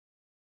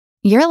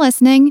You're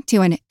listening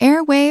to an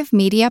Airwave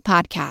Media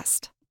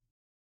Podcast.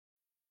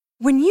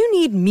 When you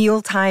need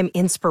mealtime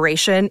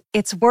inspiration,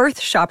 it's worth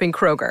shopping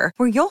Kroger,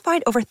 where you'll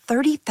find over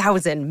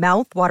 30,000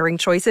 mouth-watering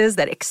choices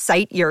that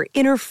excite your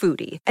inner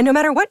foodie. And no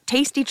matter what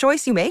tasty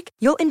choice you make,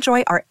 you'll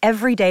enjoy our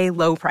everyday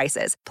low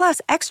prices, plus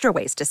extra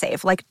ways to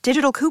save, like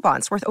digital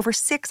coupons worth over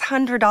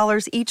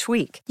 $600 each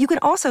week. You can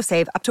also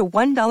save up to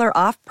 $1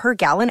 off per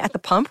gallon at the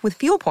pump with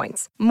fuel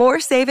points.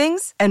 More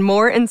savings and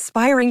more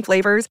inspiring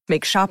flavors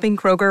make shopping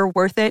Kroger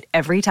worth it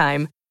every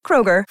time.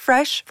 Kroger,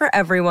 fresh for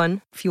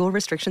everyone. Fuel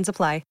restrictions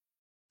apply.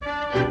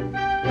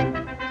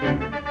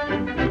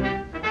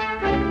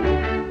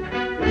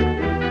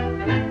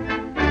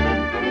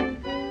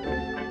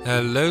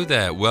 Hello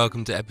there,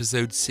 welcome to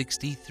episode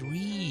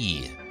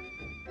 63.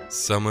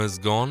 Summer's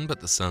gone,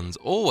 but the sun's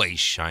always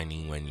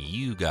shining when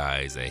you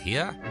guys are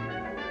here.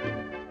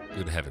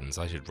 Good heavens,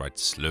 I should write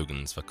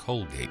slogans for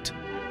Colgate.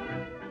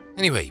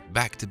 Anyway,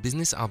 back to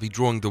business. I'll be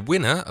drawing the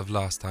winner of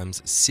last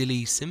time's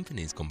Silly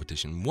Symphonies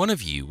competition. One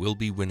of you will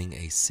be winning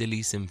a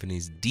Silly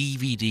Symphonies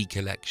DVD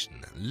collection.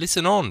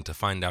 Listen on to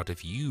find out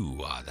if you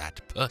are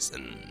that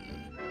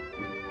person.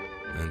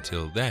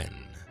 Until then,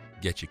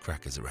 get your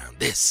crackers around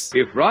this.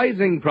 If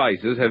rising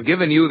prices have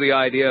given you the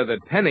idea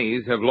that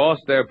pennies have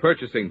lost their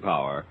purchasing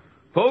power,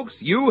 folks,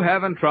 you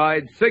haven't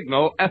tried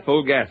Signal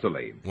Ethyl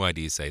Gasoline. Why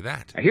do you say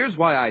that? Here's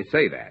why I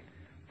say that.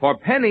 For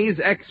pennies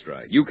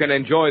extra, you can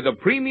enjoy the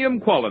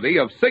premium quality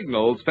of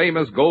Signal's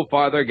famous Go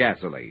Farther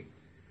gasoline.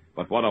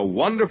 But what a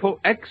wonderful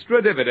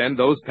extra dividend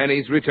those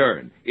pennies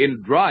return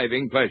in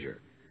driving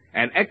pleasure.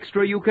 An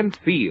extra you can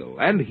feel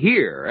and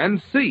hear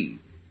and see.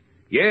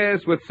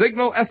 Yes, with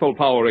Signal Ethyl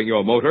powering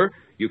your motor,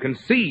 you can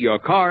see your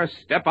car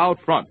step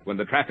out front when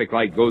the traffic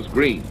light goes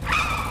green.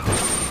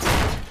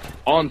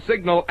 On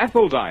Signal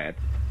Ethyl Diet,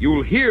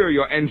 you'll hear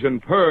your engine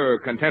purr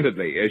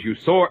contentedly as you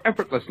soar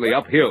effortlessly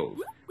up hills,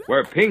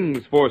 where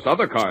pings force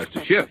other cars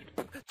to shift.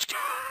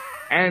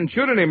 And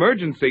should an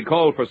emergency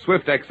call for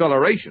swift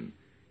acceleration,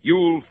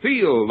 you'll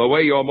feel the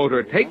way your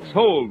motor takes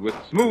hold with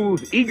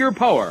smooth, eager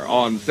power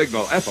on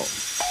Signal Ethyl.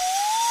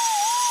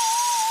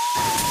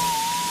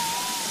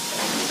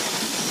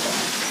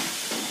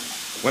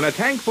 When a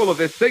tank full of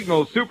this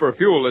Signal super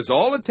fuel is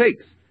all it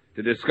takes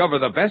to discover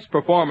the best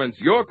performance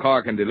your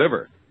car can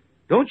deliver,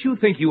 don't you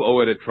think you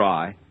owe it a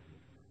try?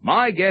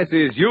 My guess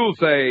is you'll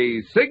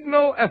say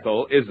Signal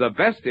Ethyl is the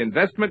best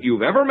investment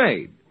you've ever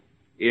made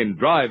in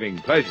driving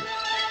pleasure.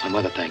 My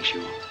mother thanks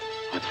you.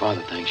 My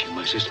father thanks you.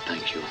 My sister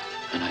thanks you.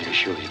 And I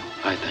assure you,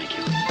 I thank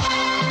you.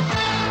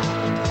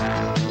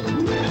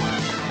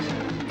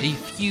 A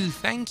few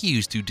thank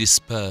yous to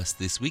disperse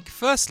this week.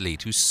 Firstly,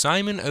 to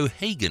Simon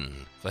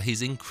O'Hagan for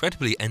his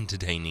incredibly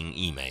entertaining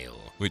email,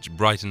 which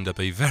brightened up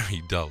a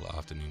very dull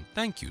afternoon.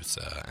 Thank you,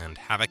 sir, and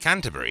have a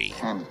Canterbury.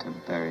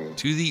 Canterbury.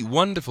 To the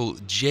wonderful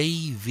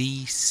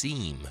J.V.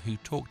 Seam, who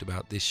talked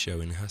about this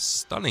show in her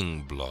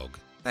stunning blog.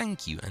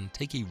 Thank you, and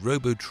take a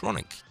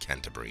Robotronic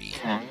Canterbury.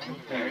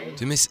 Canterbury.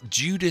 To Miss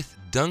Judith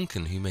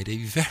Duncan, who made a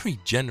very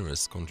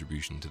generous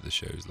contribution to the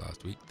shows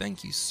last week.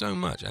 Thank you so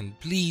much, and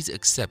please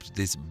accept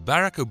this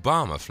Barack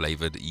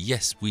Obama-flavoured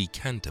Yes We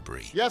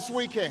Canterbury. Yes,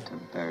 we can.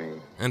 Canterbury.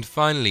 And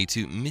finally,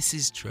 to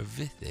Mrs.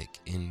 Trevithick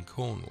in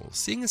Cornwall.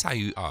 Seeing as how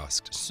you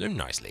asked so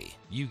nicely,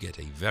 you get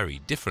a very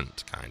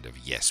different kind of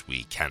Yes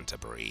We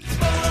Canterbury.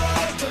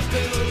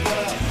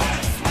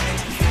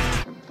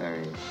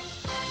 Canterbury.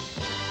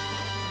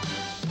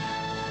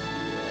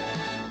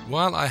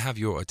 While I have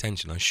your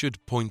attention, I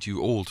should point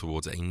you all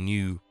towards a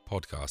new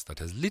podcast that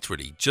has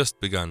literally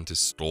just begun to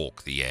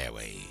stalk the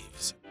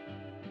airwaves.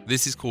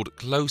 This is called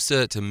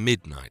Closer to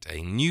Midnight,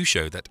 a new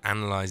show that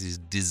analyzes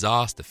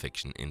disaster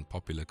fiction in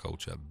popular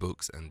culture,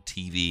 books and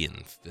TV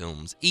and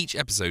films. Each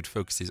episode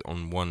focuses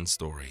on one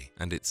story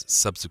and its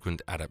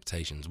subsequent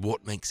adaptations,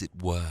 what makes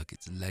it work,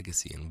 its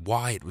legacy, and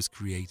why it was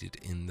created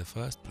in the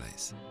first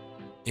place.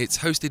 It's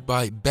hosted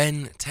by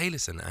Ben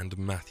Taylorson and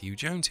Matthew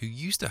Jones, who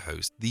used to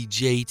host the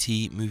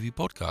JT Movie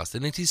Podcast,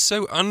 and it is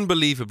so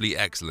unbelievably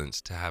excellent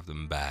to have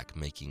them back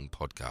making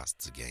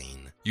podcasts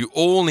again. You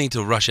all need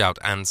to rush out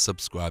and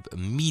subscribe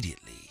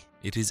immediately.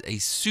 It is a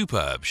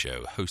superb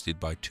show hosted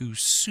by two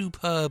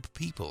superb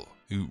people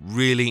who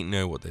really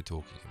know what they're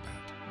talking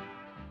about.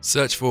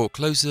 Search for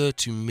Closer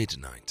to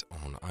Midnight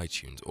on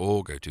iTunes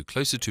or go to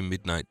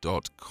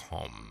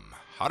closertomidnight.com.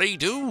 Hurry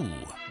do!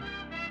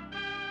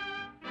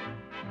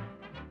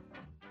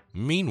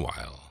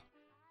 Meanwhile,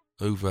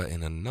 over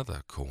in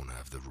another corner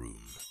of the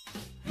room.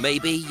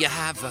 Maybe you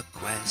have a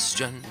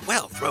question.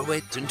 Well, throw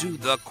it into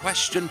the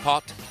question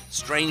pot.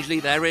 Strangely,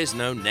 there is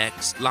no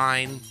next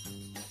line.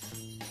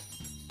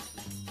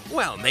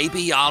 Well,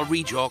 maybe I'll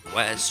read your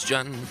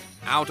question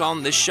out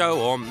on the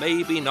show, or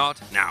maybe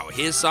not. Now,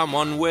 here's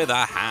someone with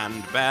a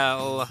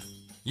handbell.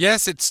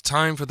 Yes, it's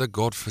time for the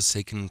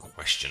godforsaken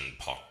question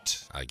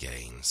pot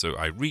again. So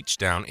I reach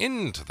down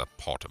into the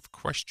pot of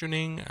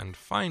questioning and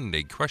find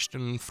a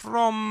question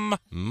from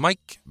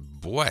Mike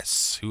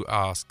Boess, who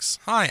asks,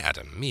 "Hi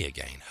Adam, me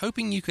again.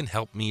 Hoping you can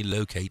help me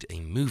locate a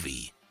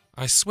movie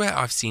I swear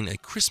I've seen a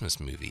Christmas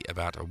movie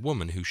about a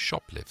woman who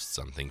shoplifts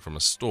something from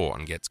a store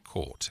and gets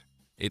caught.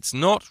 It's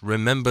not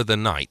Remember the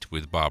Night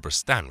with Barbara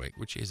Stanwyck,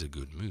 which is a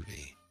good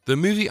movie. The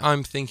movie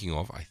I'm thinking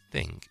of, I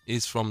think,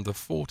 is from the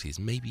 40s,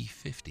 maybe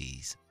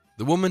 50s.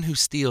 The woman who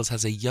steals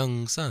has a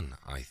young son,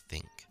 I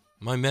think.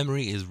 My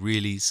memory is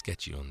really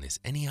sketchy on this.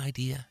 Any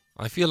idea?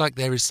 I feel like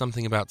there is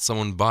something about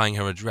someone buying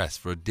her a dress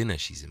for a dinner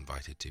she's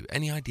invited to.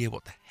 Any idea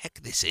what the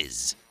heck this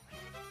is?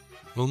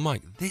 Well,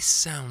 Mike, this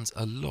sounds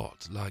a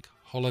lot like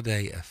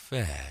Holiday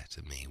Affair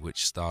to me,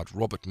 which starred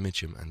Robert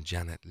Mitchum and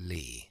Janet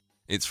Leigh.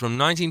 It's from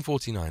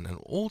 1949, and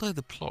although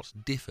the plot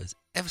differs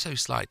ever so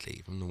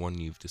slightly from the one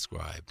you've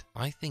described,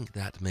 I think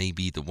that may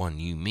be the one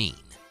you mean.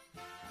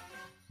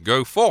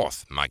 Go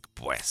forth, Mike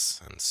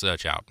Buess, and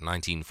search out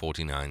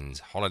 1949's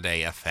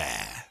Holiday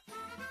Affair.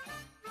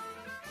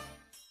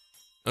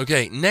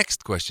 Okay,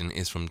 next question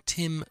is from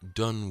Tim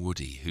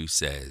Dunwoody, who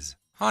says,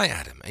 Hi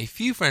Adam, a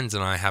few friends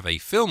and I have a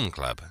film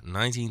club,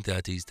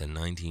 1930s to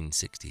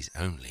 1960s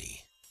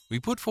only. We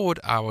put forward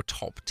our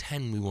top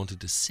 10 we wanted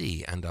to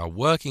see and are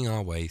working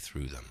our way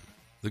through them.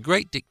 The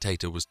Great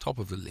Dictator was top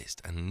of the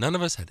list, and none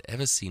of us had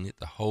ever seen it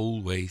the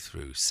whole way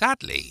through.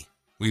 Sadly,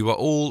 we were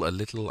all a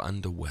little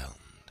underwhelmed.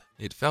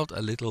 It felt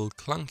a little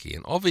clunky,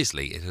 and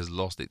obviously it has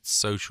lost its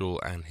social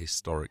and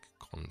historic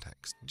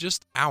context.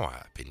 Just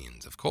our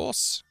opinions, of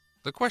course.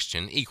 The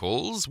question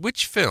equals,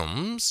 which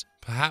films,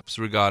 perhaps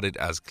regarded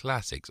as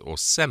classics or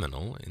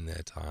seminal in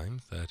their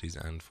time, 30s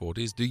and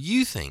 40s, do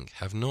you think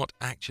have not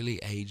actually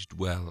aged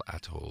well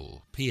at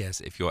all?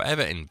 P.S. If you're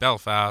ever in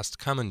Belfast,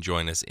 come and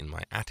join us in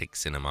my attic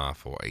cinema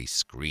for a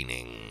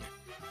screening.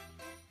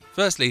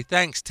 Firstly,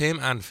 thanks Tim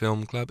and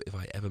Film Club. If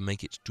I ever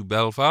make it to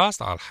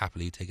Belfast, I'll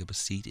happily take up a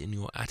seat in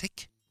your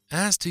attic.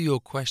 As to your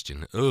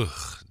question,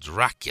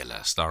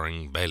 Dracula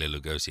starring Bela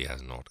Lugosi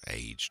has not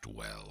aged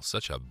well.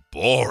 Such a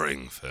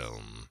boring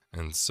film,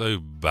 and so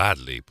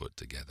badly put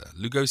together.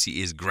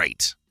 Lugosi is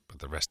great, but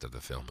the rest of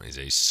the film is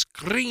a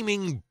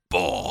screaming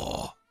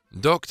bore.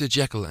 Dr.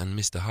 Jekyll and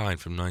Mr. Hyde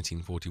from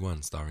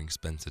 1941 starring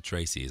Spencer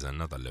Tracy is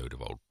another load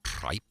of old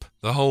tripe.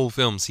 The whole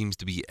film seems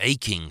to be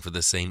aching for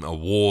the same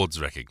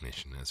awards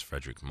recognition as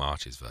Frederick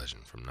March's version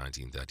from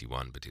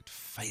 1931, but it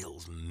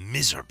fails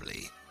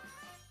miserably.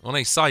 On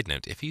a side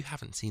note, if you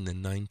haven't seen the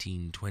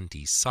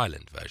 1920s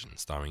silent version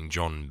starring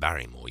John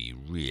Barrymore, you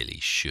really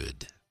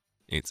should.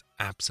 It's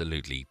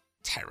absolutely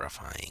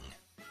terrifying.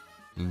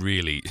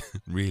 Really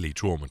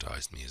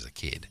traumatized me as a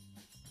kid.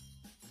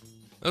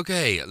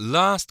 Okay,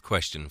 last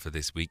question for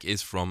this week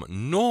is from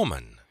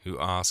Norman, who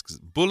asks,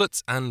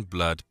 Bullets and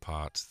Blood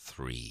Part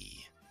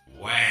 3.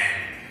 When?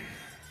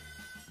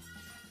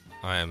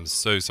 I am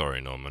so sorry,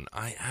 Norman.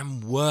 I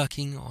am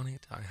working on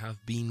it. I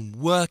have been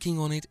working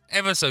on it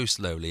ever so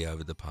slowly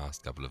over the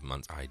past couple of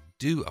months. I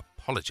do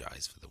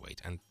apologize for the wait,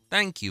 and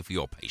thank you for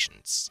your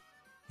patience.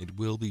 It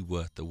will be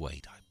worth the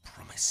wait, I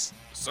promise.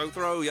 So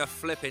throw your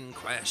flippin'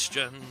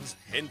 questions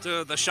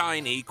into the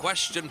shiny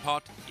question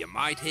pot. You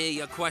might hear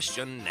your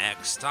question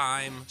next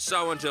time.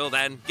 So until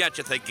then, get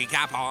your thinking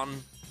cap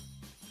on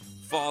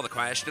for the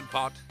question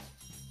pot.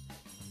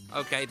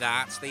 Okay,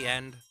 that's the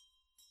end.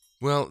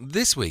 Well,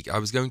 this week I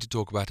was going to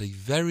talk about a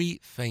very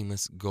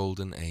famous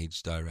Golden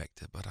Age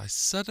director, but I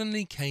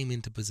suddenly came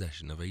into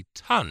possession of a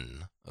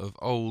ton of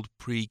old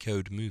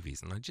pre-code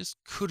movies, and I just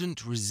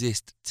couldn't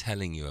resist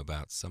telling you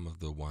about some of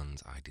the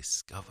ones I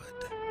discovered.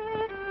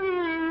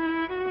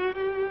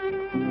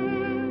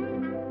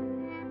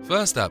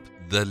 First up,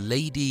 The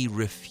Lady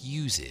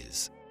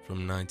Refuses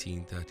from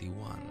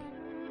 1931.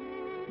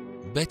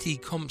 Betty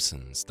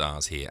Compson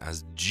stars here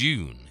as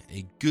June,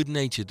 a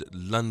good-natured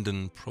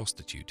London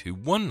prostitute who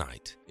one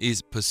night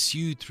is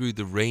pursued through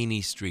the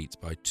rainy streets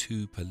by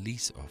two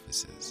police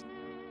officers.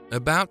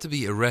 About to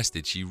be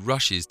arrested, she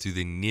rushes to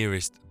the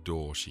nearest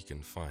door she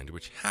can find,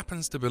 which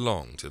happens to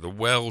belong to the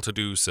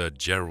well-to-do Sir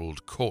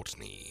Gerald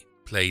Courtenay,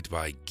 played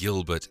by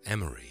Gilbert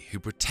Emery, who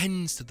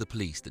pretends to the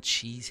police that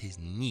she's his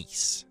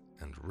niece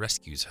and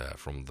rescues her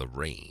from the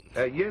rain.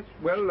 Yes,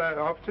 well,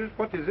 officers,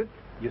 what is it?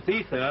 You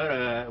see,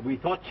 sir, we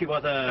thought she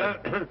was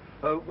a...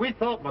 we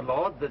thought, my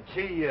lord, that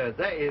she,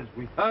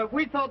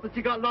 we thought that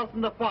she got lost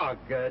in the fog,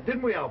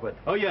 didn't we, Albert?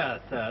 Oh, yes,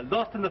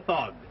 lost in the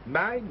fog.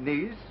 My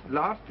niece,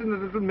 lost in the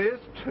little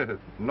mist?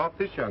 Not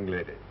this young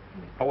lady.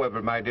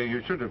 However, my dear,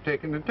 you should have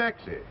taken a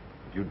taxi.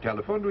 If you'd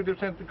telephoned, we'd have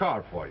sent the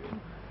car for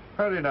you.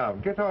 Hurry now,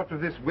 get out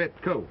of this wet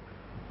coat.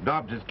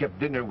 Dobbs has kept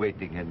dinner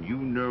waiting, and you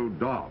know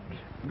Dobbs.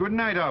 Good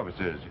night,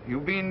 officers.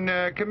 You've been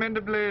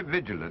commendably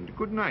vigilant.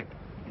 Good night.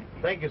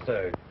 Thank you,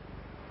 sir.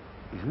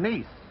 His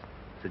niece.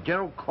 Sir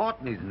Gerald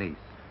Courtenay's niece.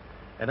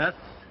 And us,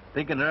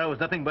 thinking her was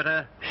nothing but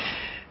a...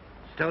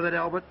 Stow it,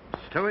 Albert.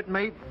 Stow it,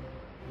 mate.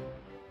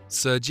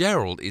 Sir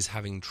Gerald is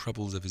having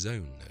troubles of his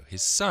own, though.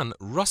 His son,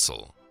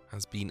 Russell,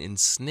 has been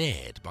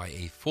ensnared by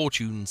a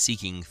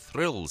fortune-seeking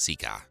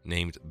thrill-seeker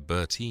named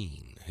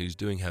Bertine, who's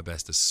doing her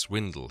best to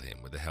swindle him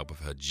with the help of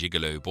her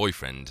gigolo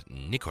boyfriend,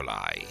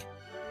 Nikolai.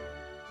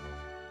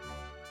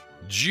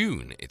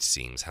 June, it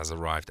seems, has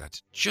arrived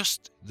at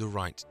just the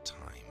right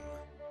time.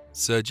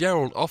 Sir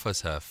Gerald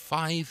offers her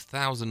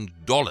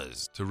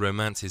 $5,000 to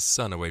romance his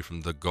son away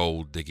from the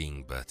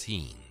gold-digging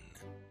Bertine.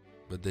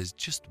 But there's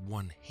just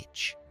one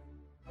hitch.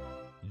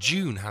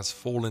 June has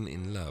fallen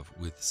in love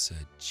with Sir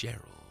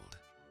Gerald.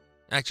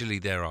 Actually,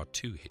 there are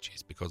two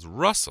hitches, because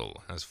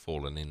Russell has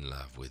fallen in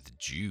love with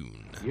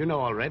June. You know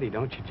already,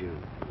 don't you,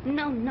 June?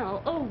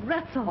 No. Oh,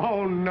 Russell.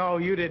 Oh, no,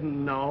 you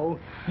didn't know.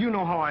 You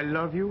know how I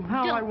love you,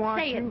 how I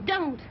want you. Don't say it,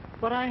 don't.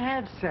 But I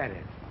have said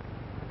it.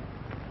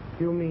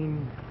 You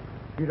mean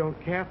you don't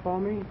care for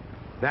me?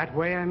 That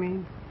way, I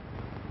mean?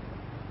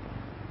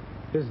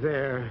 Is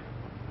there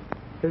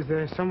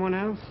someone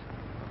else?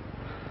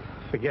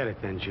 Forget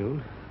it then,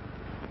 June.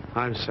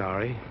 I'm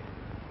sorry.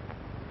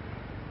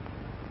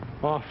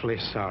 Awfully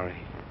sorry.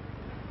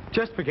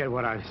 Just forget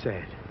what I've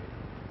said.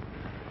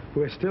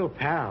 We're still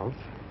pals.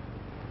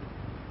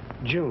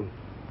 June.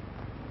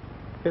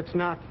 It's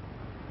not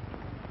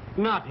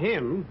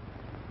him.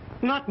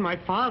 Not my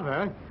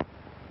father.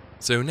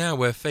 So now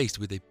we're faced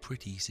with a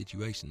pretty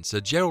situation. Sir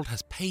Gerald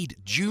has paid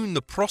June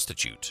the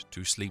prostitute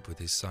to sleep with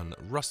his son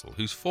Russell,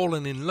 who's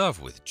fallen in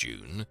love with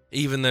June,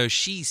 even though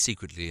she's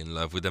secretly in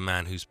love with the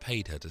man who's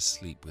paid her to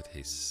sleep with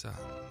his son.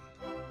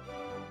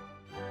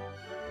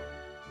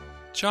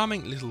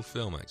 Charming little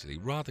film, actually,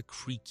 rather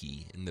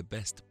creaky in the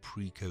best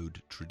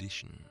pre-code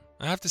tradition.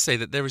 I have to say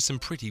that there is some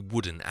pretty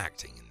wooden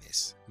acting in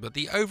this, but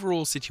the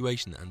overall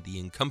situation and the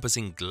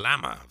encompassing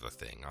glamour of the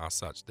thing are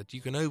such that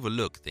you can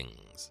overlook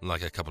things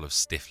like a couple of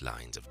stiff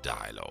lines of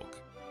dialogue.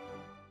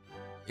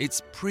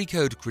 Its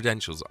pre-code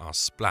credentials are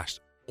splashed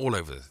all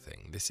over the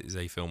thing. This is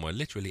a film where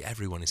literally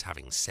everyone is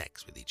having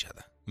sex with each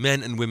other.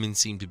 Men and women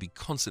seem to be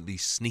constantly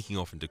sneaking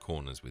off into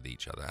corners with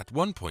each other. At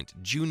one point,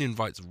 June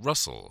invites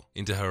Russell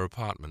into her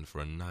apartment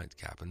for a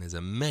nightcap, and there's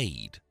a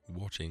maid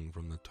watching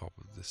from the top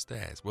of the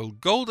stairs. Well,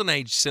 Golden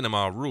Age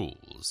cinema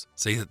rules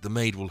say that the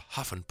maid will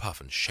huff and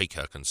puff and shake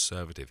her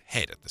conservative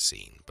head at the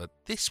scene, but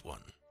this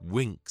one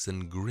winks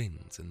and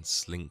grins and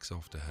slinks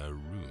off to her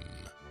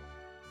room.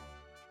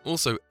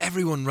 Also,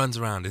 everyone runs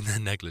around in their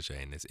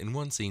negligee in this. In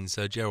one scene,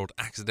 Sir Gerald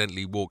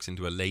accidentally walks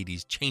into a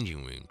ladies'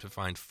 changing room to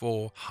find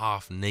 4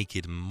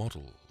 half-naked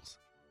models.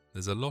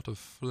 There's a lot of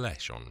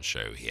flesh on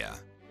show here.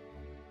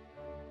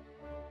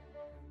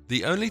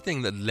 The only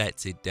thing that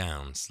lets it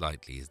down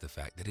slightly is the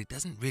fact that it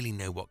doesn't really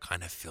know what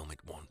kind of film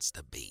it wants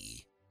to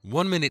be.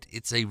 One minute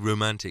it's a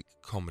romantic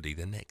comedy,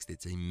 the next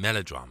it's a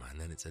melodrama,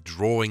 and then it's a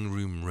drawing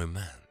room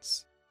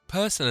romance.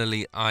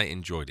 Personally, I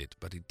enjoyed it,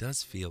 but it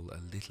does feel a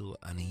little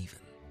uneven.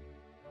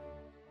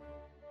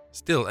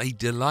 Still, a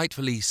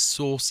delightfully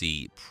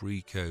saucy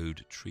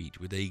pre-code treat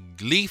with a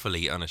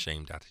gleefully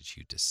unashamed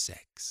attitude to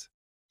sex.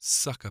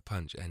 Sucker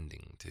punch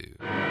ending, too.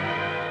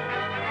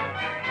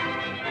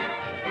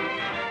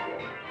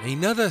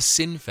 Another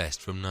sinfest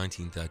from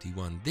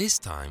 1931, this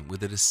time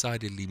with a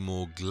decidedly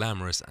more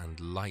glamorous and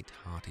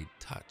light-hearted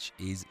touch,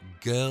 is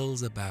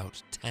Girls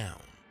About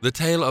Town. The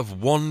tale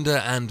of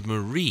Wanda and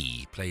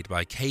Marie, played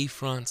by Kay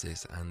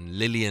Francis and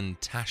Lillian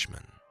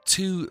Tashman.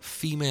 2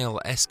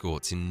 female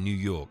escorts in New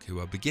York who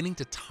are beginning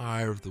to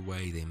tire of the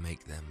way they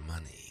make their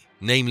money.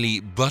 Namely,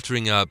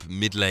 buttering up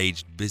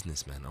middle-aged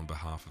businessmen on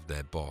behalf of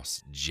their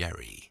boss,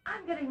 Jerry.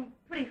 I'm getting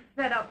pretty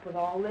fed up with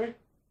all this.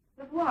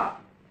 With what?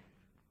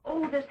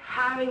 Oh, this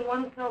hiring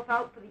oneself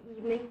out for the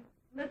evening.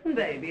 Listen,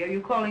 baby, are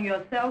you calling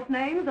yourself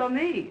names or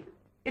me?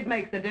 It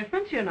makes a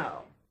difference, you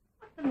know.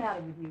 What's the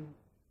matter with you?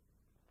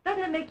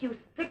 Doesn't it make you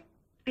sick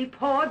to be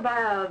pawed by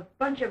a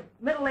bunch of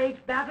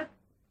middle-aged babbies?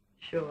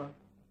 Sure.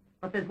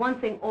 But there's one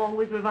thing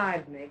always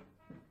revives me.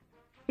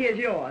 Here's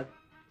yours.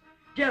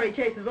 Jerry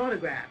Chase's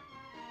autograph.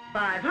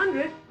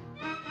 500.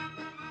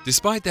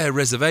 Despite their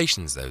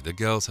reservations, though, the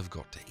girls have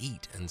got to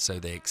eat, and so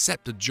they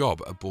accept a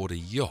job aboard a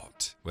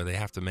yacht where they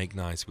have to make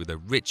nice with a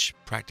rich,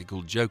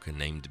 practical joker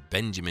named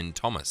Benjamin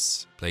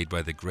Thomas, played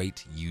by the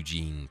great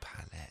Eugene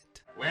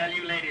Pallette. Well,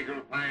 you ladies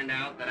will find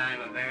out that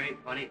I'm a very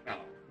funny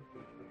fellow.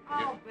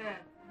 Oh, Ben.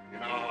 You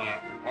know,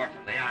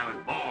 fortunately, I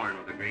was born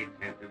with a great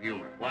sense of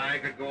humor. Why, I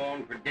could go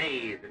on for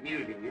days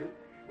amusing you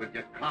with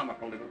just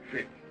comical little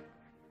tricks.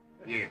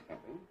 Here's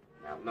something.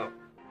 Now, look.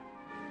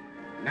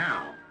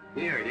 Now,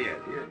 here it is.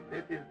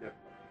 This is the...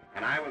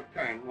 And I will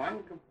turn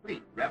one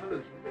complete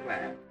revolution to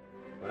glass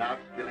without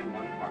spilling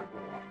one particle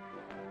of water.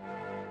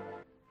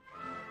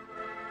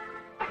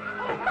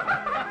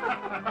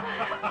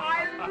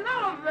 I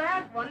love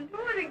that one. Do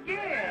it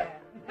again.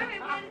 Hey,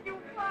 where did you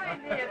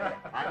find it?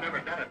 I've never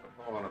done it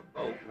before on a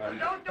boat.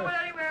 Don't do it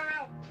anywhere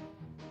else.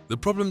 The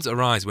problems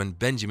arise when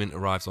Benjamin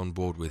arrives on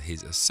board with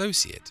his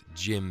associate,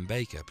 Jim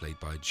Baker, played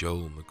by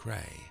Joel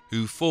McCrea,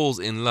 who falls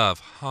in love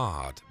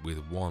hard with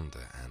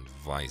Wanda and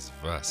vice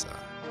versa.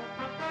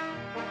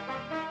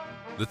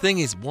 The thing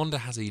is, Wanda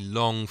has a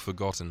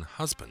long-forgotten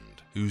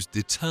husband who's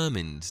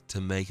determined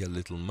to make a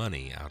little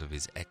money out of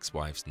his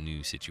ex-wife's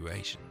new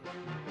situation.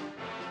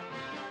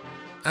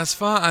 As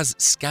far as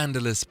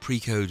scandalous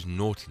pre-code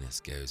naughtiness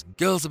goes,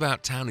 Girls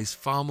About Town is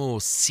far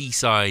more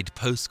seaside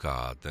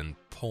postcard than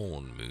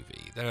porn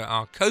movie. There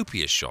are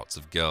copious shots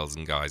of girls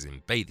and guys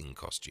in bathing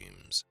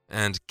costumes,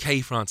 and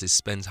Kay Francis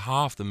spends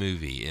half the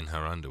movie in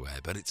her underwear,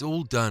 but it's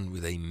all done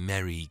with a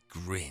merry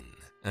grin,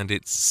 and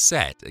it's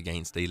set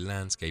against a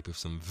landscape of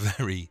some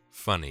very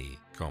funny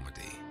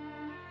comedy.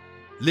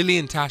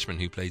 Lillian Tashman,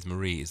 who plays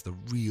Marie, is the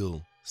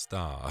real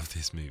star of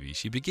this movie.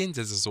 She begins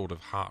as a sort of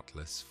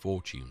heartless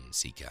fortune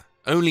seeker,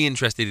 only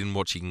interested in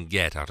what she can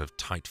get out of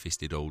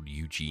tight-fisted old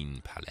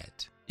Eugene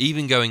Palette,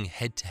 even going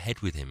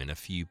head-to-head with him in a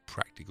few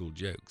practical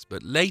jokes.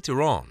 But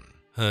later on,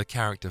 her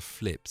character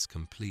flips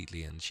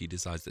completely and she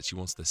decides that she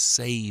wants to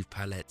save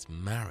Palette's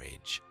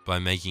marriage by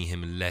making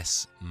him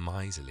less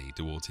miserly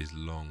towards his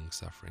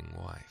long-suffering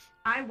wife.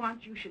 I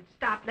want you should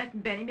stop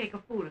letting Benny make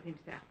a fool of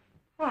himself.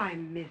 Why,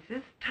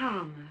 Mrs.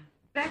 Thomas.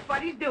 That's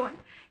what he's doing.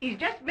 He's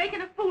just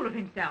making a fool of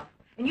himself.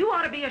 And you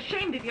ought to be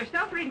ashamed of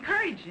yourself for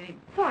encouraging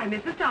him. Why,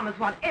 Mrs. Thomas,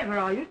 whatever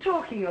are you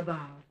talking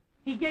about?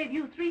 He gave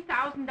you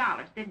 $3,000,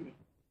 didn't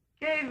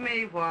he? Gave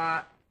me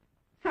what?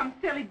 Some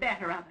silly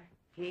bet or other.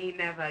 He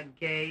never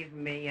gave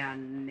me a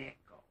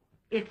nickel.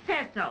 It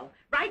says so,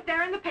 right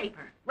there in the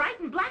paper, right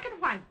in black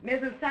and white.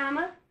 Mrs.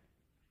 Thomas,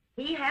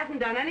 he hasn't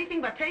done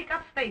anything but take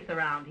up space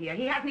around here.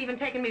 He hasn't even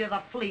taken me to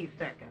the flea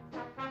circus.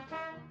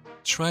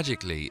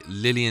 Tragically,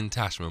 Lillian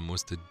Tashman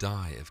was to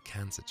die of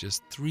cancer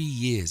just 3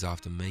 years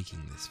after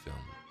making this film.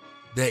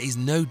 There is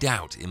no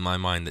doubt in my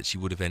mind that she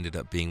would have ended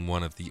up being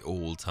one of the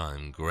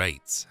all-time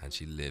greats had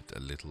she lived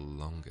a little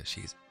longer.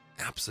 She's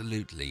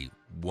absolutely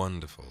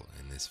wonderful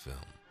in this film.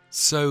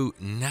 So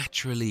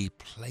naturally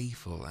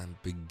playful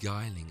and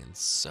beguiling and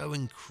so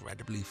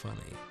incredibly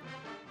funny.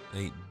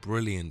 A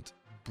brilliant,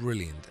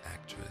 brilliant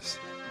actress.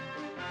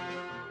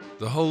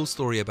 The whole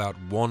story about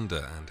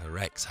Wanda and her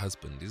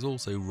ex-husband is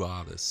also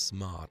rather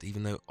smart,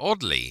 even though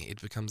oddly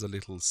it becomes a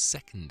little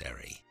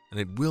secondary,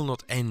 and it will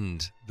not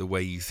end the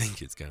way you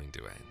think it's going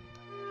to end.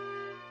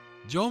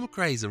 Joel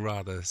McCrea's a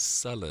rather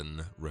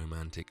sullen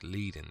romantic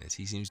lead in this.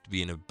 He seems to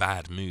be in a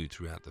bad mood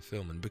throughout the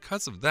film, and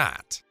because of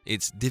that,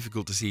 it's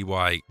difficult to see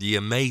why the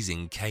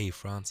amazing Kay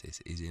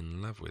Francis is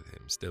in love with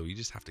him. Still, you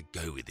just have to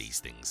go with these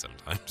things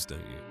sometimes,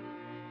 don't you?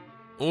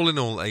 All in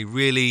all, a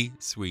really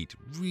sweet,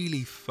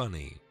 really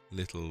funny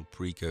little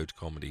pre-code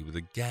comedy with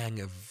a gang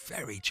of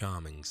very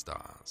charming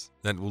stars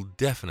that will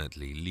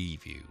definitely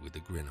leave you with a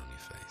grin on your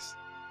face.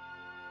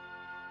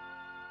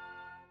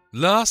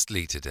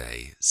 Lastly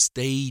today,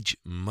 Stage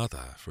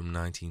Mother from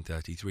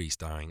 1933,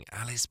 starring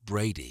Alice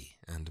Brady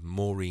and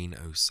Maureen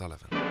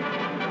O'Sullivan.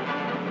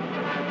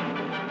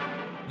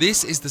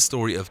 This is the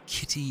story of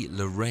Kitty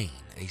Lorraine,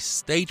 a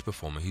stage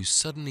performer who's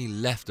suddenly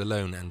left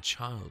alone and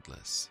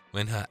childless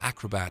when her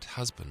acrobat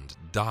husband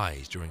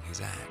dies during his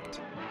act.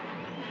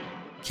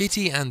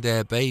 Kitty and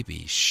their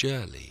baby,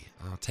 Shirley,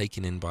 are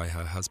taken in by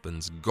her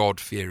husband's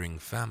God-fearing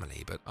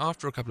family, but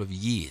after a couple of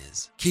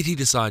years, Kitty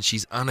decides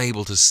she's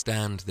unable to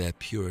stand their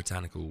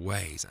puritanical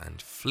ways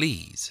and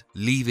flees,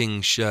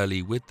 leaving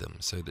Shirley with them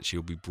so that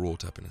she'll be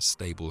brought up in a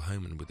stable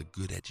home and with a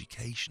good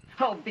education.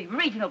 Oh, be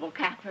reasonable,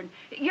 Catherine.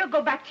 You'll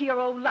go back to your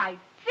old life.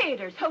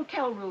 Theaters,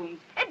 hotel rooms,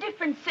 a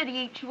different city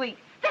each week.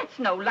 That's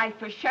no life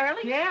for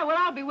Shirley. Yeah, well,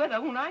 I'll be with her,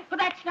 won't I? But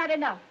that's not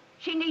enough.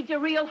 She needs a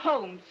real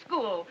home,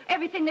 school,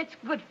 everything that's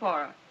good for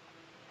her.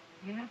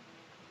 Yeah?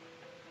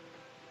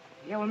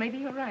 Yeah, well, maybe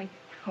you're right.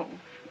 Oh,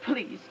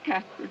 please,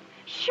 Catherine.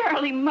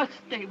 Shirley must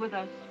stay with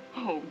us.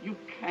 Oh, you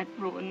can't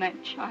ruin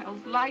that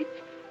child's life.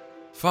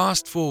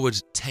 Fast forward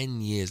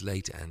 10 years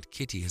later, and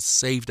Kitty has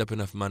saved up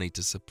enough money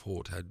to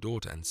support her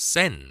daughter and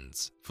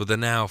sends for the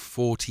now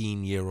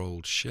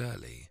 14-year-old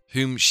Shirley,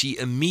 whom she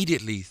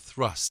immediately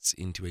thrusts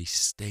into a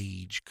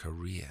stage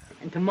career.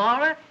 And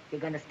tomorrow,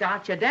 you're going to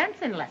start your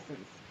dancing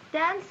lessons.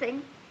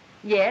 Dancing?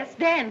 Yes,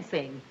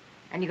 dancing.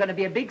 And you're going to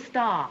be a big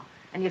star.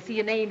 And you'll see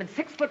your name in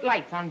 6-foot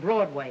lights on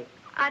Broadway.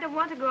 I don't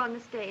want to go on the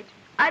stage.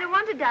 I don't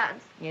want to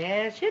dance.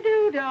 Yes, you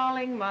do,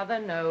 darling. Mother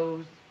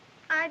knows.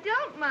 I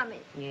don't,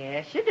 Mummy.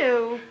 Yes, you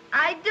do.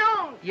 I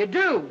don't. You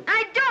do.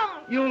 I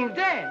don't. You'll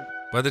dance.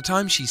 By the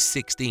time she's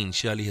 16,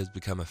 Shirley has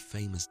become a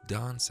famous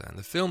dancer, and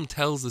the film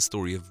tells the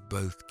story of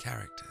both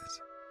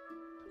characters.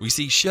 We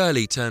see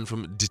Shirley turn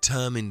from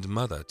determined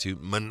mother to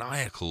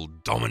maniacal,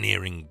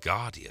 domineering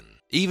guardian,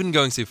 even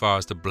going so far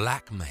as to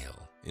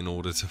blackmail in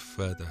order to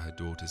further her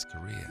daughter's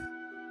career.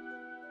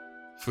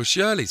 For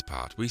Shirley's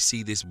part, we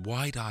see this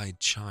wide-eyed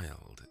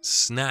child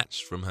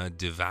snatched from her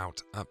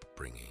devout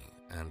upbringing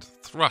and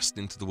thrust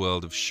into the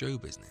world of show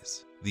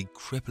business. The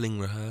crippling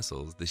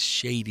rehearsals, the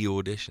shady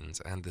auditions,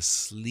 and the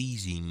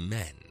sleazy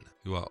men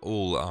who are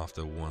all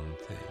after one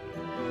thing.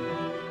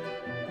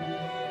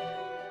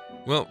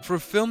 Well, for a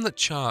film that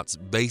charts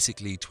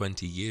basically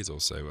 20 years or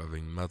so of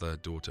a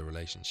mother-daughter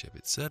relationship,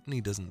 it certainly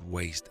doesn't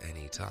waste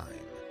any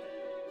time.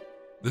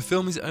 The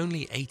film is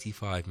only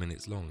 85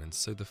 minutes long, and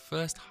so the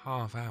first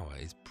half hour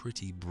is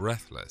pretty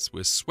breathless.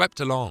 We're swept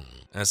along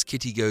as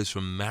Kitty goes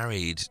from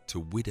married to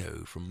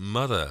widow, from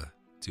mother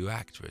to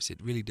actress.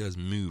 It really does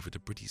move at a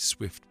pretty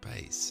swift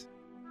pace.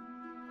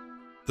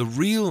 The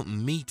real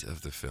meat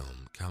of the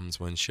film comes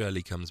when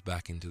Shirley comes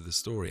back into the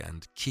story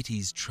and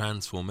Kitty's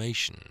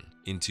transformation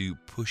into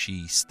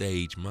pushy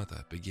stage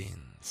mother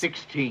begins.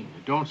 16.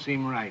 It don't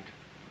seem right.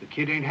 The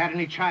kid ain't had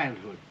any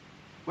childhood.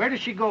 Where does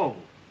she go?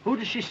 Who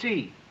does she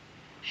see?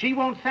 She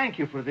won't thank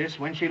you for this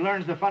when she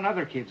learns the fun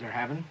other kids are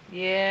having.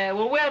 Yeah,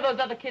 well, where'll those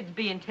other kids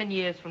be in 10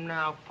 years from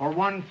now? For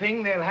one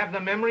thing, they'll have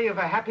the memory of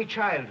a happy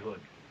childhood.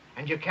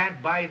 And you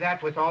can't buy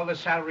that with all the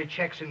salary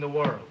checks in the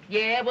world.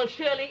 Yeah, well,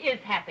 Shirley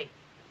is happy.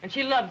 And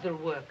she loves her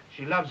work.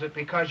 She loves it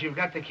because you've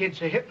got the kids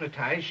so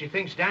hypnotized, she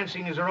thinks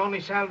dancing is her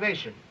only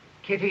salvation.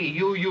 Kitty,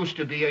 you used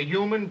to be a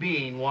human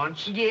being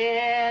once.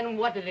 Yeah, and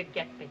what did it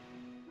get me?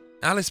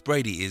 Alice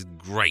Brady is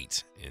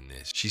great in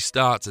this. She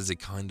starts as a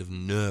kind of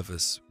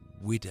nervous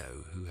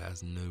widow who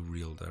has no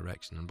real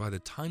direction, and by the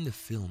time the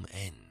film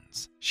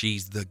ends,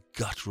 she's the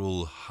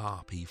guttural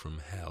harpy from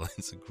hell.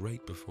 It's a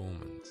great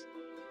performance.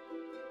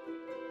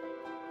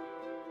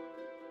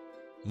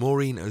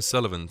 Maureen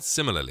O'Sullivan,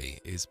 similarly,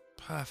 is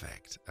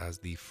perfect as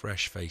the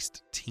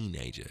fresh-faced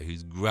teenager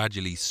who's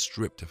gradually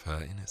stripped of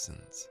her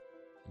innocence.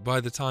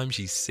 By the time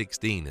she's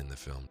 16 in the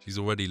film, she's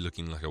already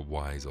looking like a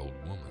wise old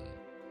woman.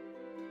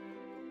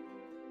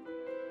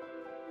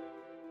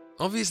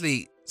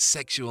 Obviously,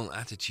 sexual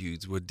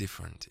attitudes were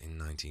different in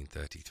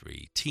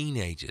 1933.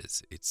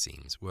 Teenagers, it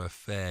seems, were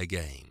fair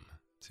game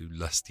to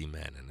lusty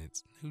men, and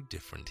it's no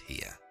different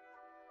here.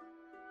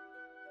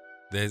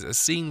 There's a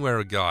scene where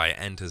a guy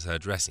enters her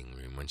dressing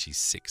room when she's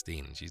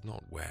 16 and she's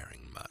not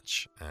wearing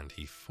much, and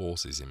he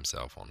forces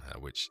himself on her,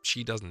 which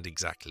she doesn't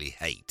exactly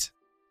hate.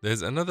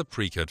 There's another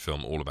pre-code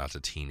film all about a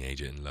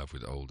teenager in love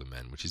with older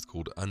men, which is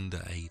called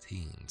Under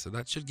 18, so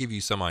that should give you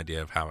some idea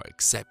of how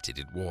accepted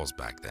it was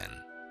back then.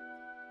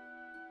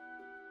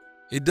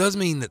 It does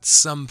mean that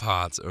some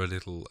parts are a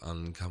little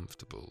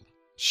uncomfortable.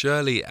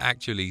 Shirley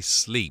actually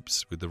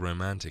sleeps with the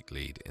romantic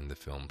lead in the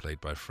film, played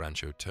by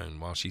Franchot Tone,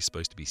 while she's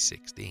supposed to be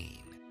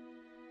 16.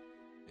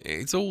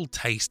 It's all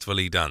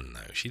tastefully done,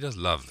 though. She does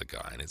love the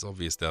guy, and it's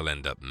obvious they'll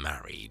end up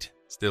married.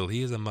 Still,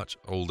 he is a much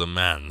older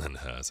man than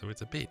her, so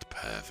it's a bit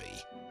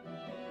pervy.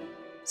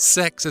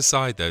 Sex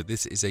aside, though,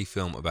 this is a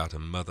film about a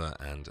mother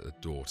and a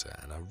daughter,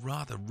 and a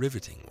rather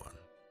riveting one.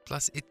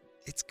 Plus,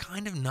 it's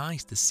kind of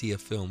nice to see a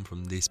film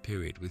from this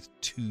period with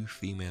two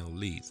female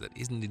leads that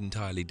isn't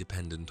entirely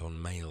dependent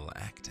on male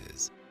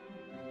actors.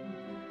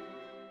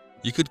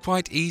 You could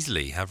quite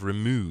easily have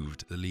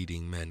removed the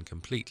leading men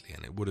completely,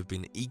 and it would have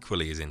been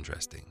equally as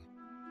interesting.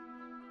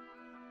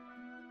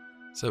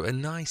 So a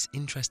nice,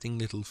 interesting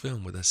little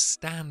film with a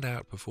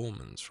standout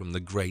performance from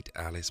the great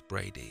Alice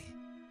Brady.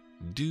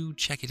 Do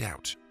check it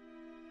out.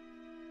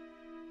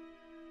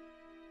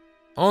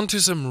 On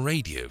to some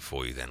radio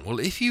for you then.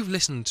 Well, if you've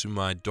listened to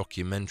my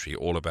documentary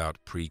all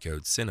about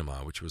pre-code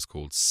cinema, which was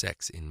called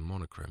Sex in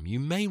Monochrome, you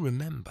may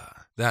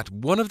remember that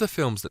one of the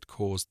films that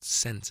caused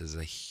censors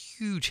a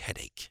huge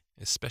headache,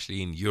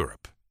 especially in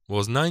Europe,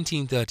 was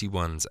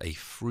 1931's A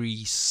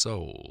Free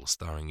Soul,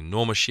 starring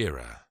Norma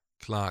Shearer,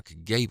 Clark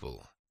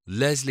Gable,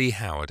 Leslie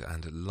Howard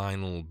and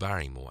Lionel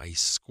Barrymore, a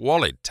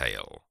squalid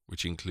tale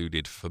which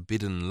included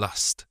forbidden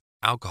lust,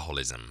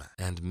 alcoholism,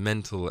 and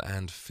mental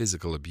and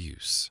physical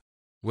abuse.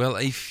 Well,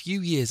 a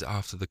few years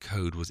after the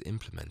code was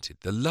implemented,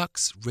 the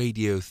Lux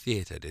Radio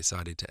Theatre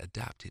decided to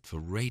adapt it for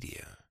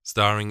radio,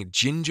 starring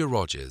Ginger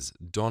Rogers,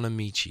 Don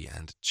Amici,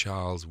 and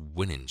Charles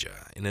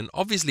Winninger, in an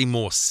obviously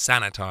more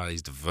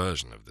sanitized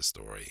version of the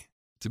story.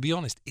 To be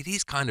honest, it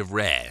is kind of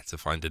rare to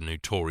find a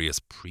notorious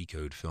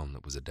pre-code film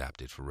that was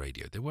adapted for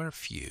radio. There were a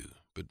few,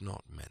 but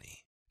not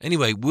many.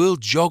 Anyway, we'll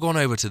jog on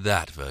over to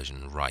that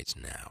version right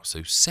now,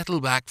 so settle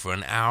back for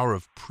an hour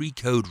of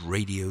pre-code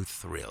radio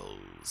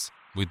thrills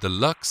with the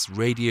Lux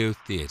Radio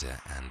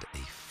Theatre and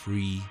A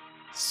Free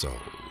Soul.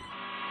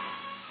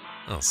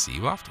 I'll see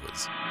you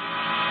afterwards.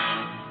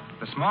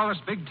 The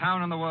smallest big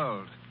town in the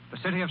world, the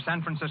city of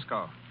San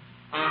Francisco.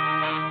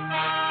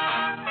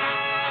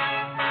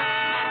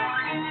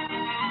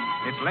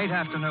 It's late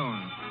afternoon,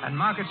 and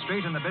Market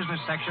Street in the business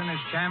section is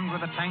jammed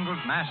with a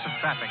tangled mass of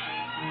traffic,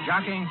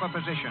 jockeying for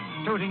position,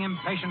 tooting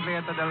impatiently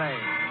at the delay.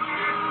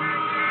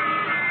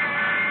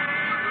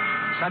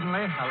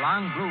 Suddenly, a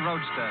long blue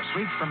roadster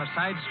sweeps from a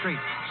side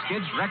street,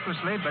 skids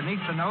recklessly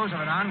beneath the nose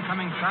of an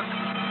oncoming truck,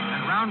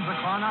 and rounds the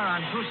corner on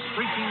two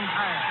screeching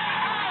tires.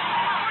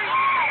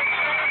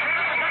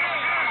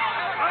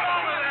 Pull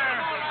over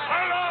there!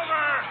 Pull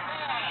over!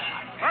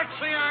 What's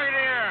the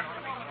idea?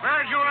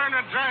 Where'd you learn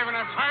to drive, in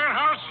a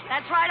firehouse?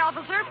 That's right,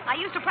 officer. I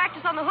used to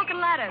practice on the hook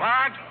and ladder.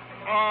 What?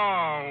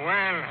 Oh,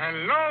 well,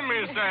 hello,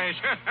 Miss Ash.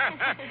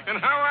 And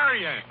how are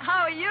you?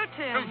 How are you,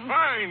 Tim?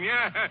 Fine,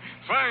 yeah,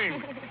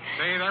 fine.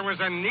 Say, there was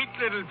a neat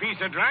little piece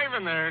of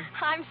driving there.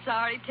 I'm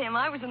sorry, Tim.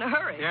 I was in a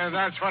hurry. Yeah,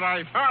 that's what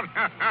I thought.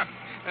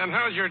 And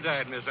how's your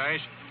dad, Miss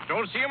Ash?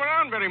 Don't see him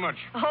around very much.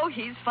 Oh,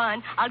 he's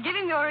fine. I'll give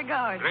him your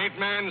regards. Great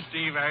man,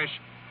 Steve Ash.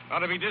 Ought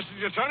to be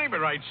district attorney by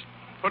rights.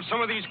 Put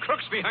some of these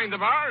crooks behind the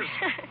bars.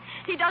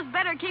 He does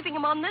better keeping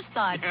him on this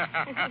side.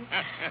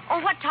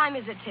 Oh, what time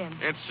is it, Tim?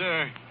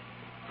 It's,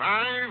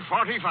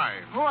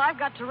 5:45. Oh, I've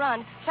got to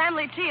run.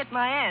 Family tea at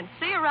my aunt's.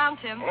 See you around,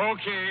 Tim.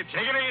 Okay,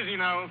 take it easy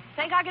now.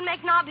 Think I can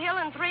make Nob Hill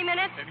in 3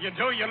 minutes? If you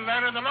do, you'll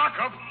land in the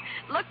lockup.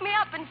 Look me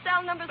up in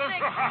cell number 6.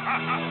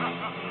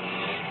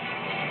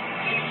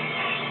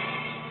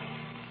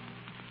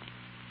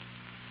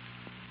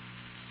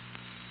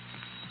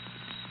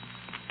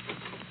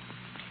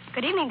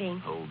 Good evening,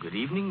 Dean. Oh, good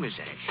evening, Miss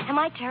Ash. Am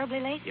I terribly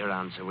late? Your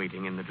aunt's are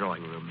waiting in the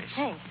drawing room, miss.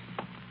 Hey.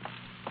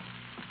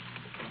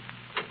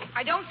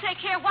 I don't take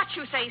care what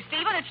you say,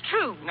 Stephen. It's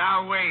true.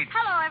 Now, wait.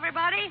 Hello,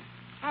 everybody.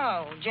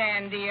 Oh,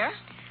 Jan, dear.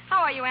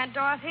 How are you, Aunt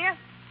Dorothea?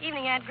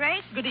 Evening, Aunt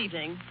Grace. Good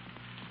evening.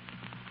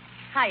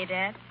 Hiya,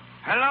 Dad.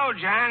 Hello,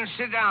 Jan.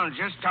 Sit down.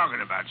 Just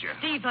talking about you.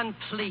 Stephen,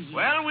 please.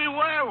 Well, we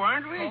were,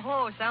 weren't we?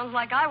 Oh, sounds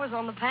like I was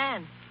on the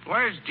pan.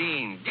 Where's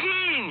Dean?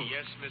 Dean!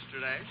 Yes,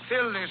 Mr. Ash?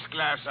 Fill this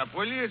glass up,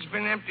 will you? It's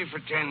been empty for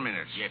 10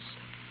 minutes. Yes.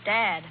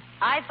 Dad,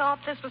 I thought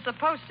this was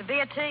supposed to be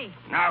a tea.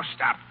 Now,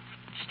 stop.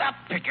 Stop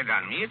picking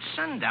on me. It's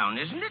sundown,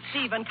 isn't it?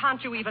 Stephen,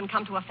 can't you even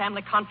come to a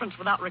family conference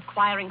without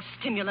requiring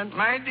stimulants?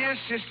 My dear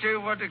sister,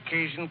 what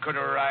occasion could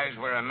arise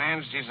where a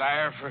man's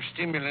desire for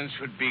stimulants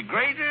would be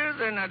greater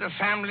than at a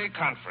family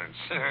conference?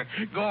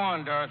 Go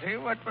on, Dorothy.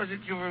 What was it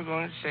you were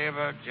going to say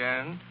about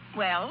Jan?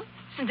 Well,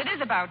 since it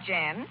is about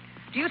Jan,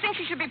 do you think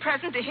she should be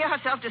present to hear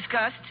herself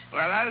discussed?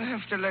 Well, I'll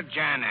have to let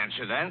Jan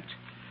answer that.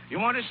 You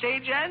want to stay,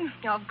 Jan?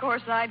 Of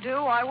course I do.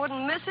 I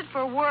wouldn't miss it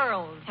for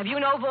worlds. Have you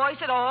no voice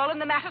at all in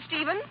the matter,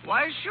 Stephen?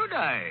 Why should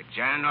I?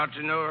 Jan ought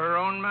to know her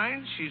own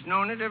mind. She's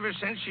known it ever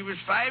since she was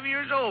 5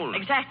 years old.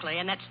 Exactly,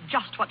 and that's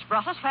just what's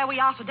brought us where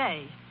we are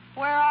today.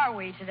 Where are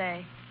we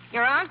today?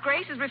 Your Aunt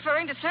Grace is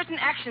referring to certain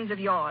actions of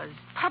yours,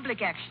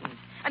 public actions,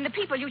 and the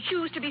people you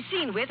choose to be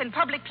seen with in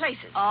public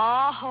places.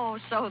 Oh,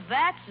 so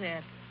that's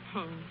it.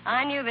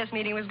 I knew this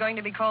meeting was going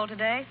to be called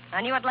today.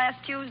 I knew it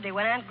last Tuesday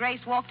when Aunt Grace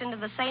walked into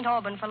the St.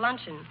 Alban for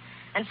luncheon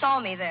and saw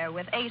me there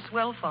with Ace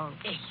Wilfong.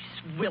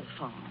 Ace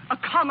Wilfong, a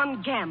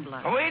common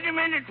gambler. Oh, wait a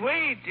minute,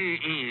 wait.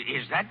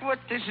 Is that what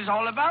this is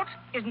all about?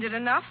 Isn't it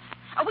enough?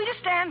 Are we to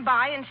stand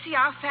by and see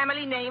our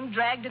family name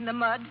dragged in the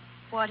mud?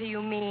 What do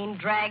you mean,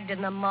 dragged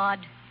in the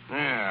mud?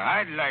 Yeah,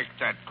 I'd like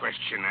that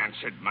question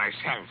answered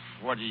myself.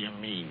 What do you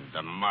mean,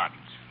 the mud?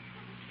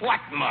 What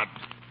mud?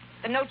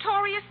 The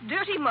notorious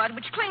dirty mud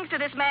which clings to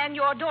this man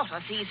your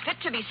daughter sees fit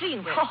to be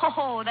seen with.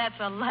 Oh, that's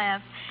a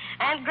laugh.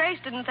 Aunt Grace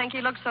didn't think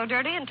he looked so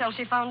dirty until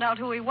she found out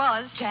who he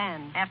was.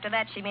 Jan. After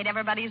that, she made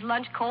everybody's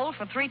lunch cold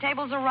for 3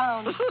 tables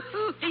around.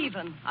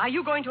 Stephen, are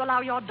you going to allow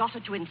your daughter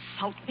to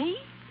insult me?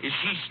 Is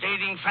she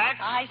stating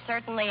facts? I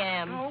certainly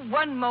am. Oh,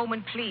 one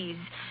moment, please.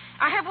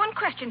 I have one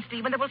question,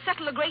 Stephen, that will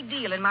settle a great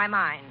deal in my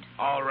mind.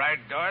 All right,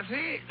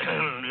 Dorothy.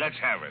 Let's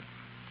have it.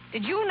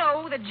 Did you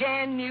know that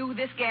Jan knew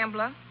this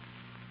gambler?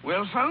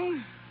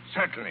 Wilfong?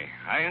 Certainly.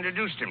 I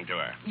introduced him to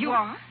her.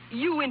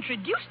 You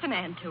introduced the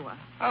man to her?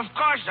 Of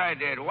course I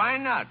did. Why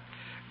not?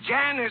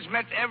 Jan has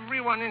met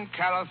everyone in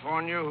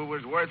California who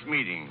was worth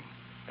meeting.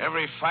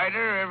 Every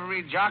fighter,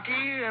 every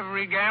jockey,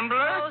 every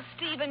gambler. Oh,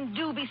 Stephen,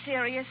 do be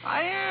serious.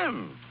 I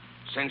am.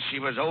 Since she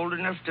was old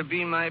enough to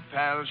be my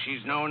pal,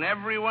 she's known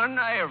everyone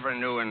I ever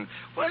knew, and,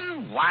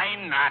 well, why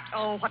not?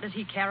 Oh, what does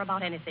he care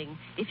about anything?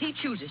 If he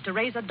chooses to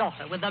raise a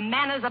daughter with the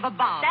manners of a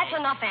barmaid... That's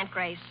enough, Aunt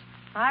Grace.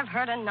 I've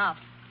heard enough.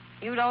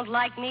 You don't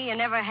like me, you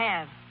never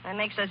have. That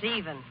makes us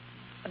even.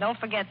 But don't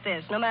forget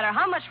this. No matter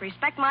how much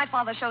respect my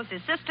father shows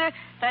his sister,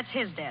 that's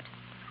his debt.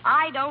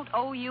 I don't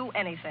owe you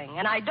anything,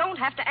 and I don't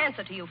have to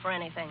answer to you for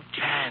anything.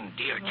 Jan,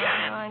 dear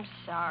Jan. Oh, I'm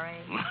sorry.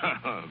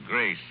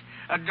 Grace.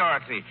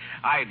 Dorothy,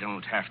 I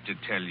don't have to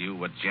tell you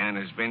what Jan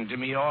has been to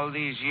me all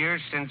these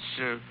years since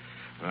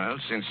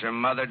her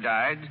mother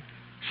died.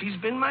 She's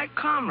been my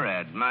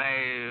comrade,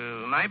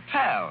 my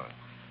pal.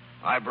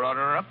 I brought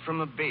her up from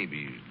a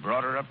baby,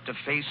 brought her up to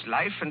face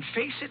life and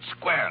face it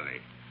squarely.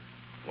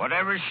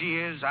 Whatever she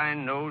is, I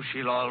know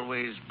she'll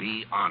always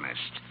be honest.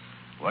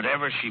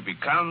 Whatever she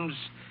becomes,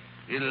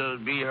 it'll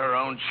be her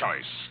own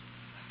choice.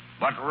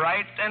 But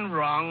right and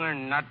wrong are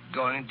not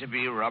going to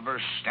be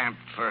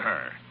rubber-stamped for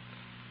her.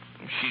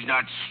 If she's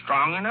not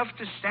strong enough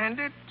to stand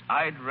it,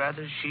 I'd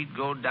rather she'd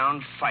go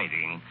down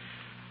fighting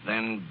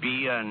than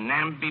be a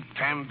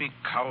namby-pamby,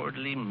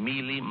 cowardly,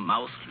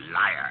 mealy-mouthed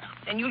liar.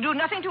 Then you'll do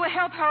nothing to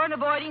help her in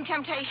avoiding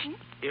temptation?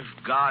 If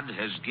God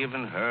has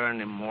given her an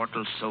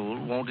immortal soul,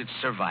 won't it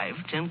survive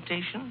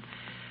temptation?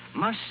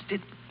 Must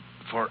it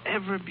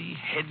forever be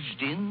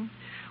hedged in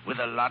with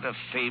a lot of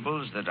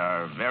fables that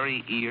our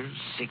very ears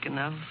sicken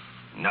of?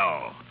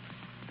 No.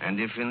 And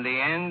if in the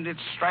end it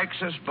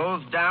strikes us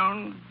both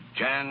down,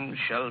 Jan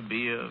shall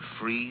be a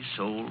free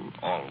soul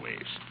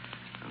always.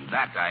 And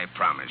that I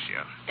promise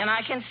you. And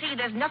I can see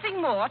there's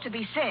nothing more to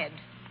be said.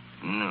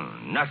 No,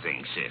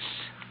 nothing, sis.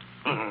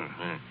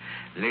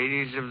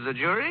 Ladies of the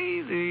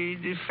jury, the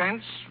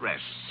defense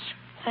rests.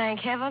 Thank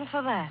heaven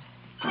for that.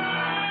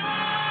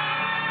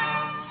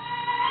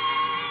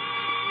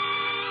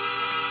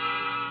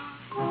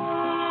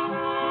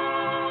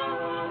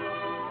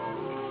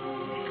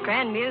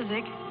 Grand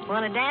music.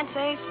 Want to dance,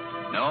 Ace?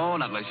 No,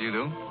 not unless you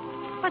do.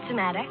 What's the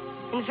matter?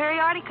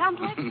 Inferiority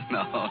complex?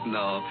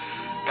 No.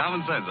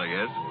 Common sense, I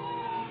guess.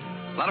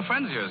 lot of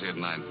friends of yours here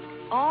tonight.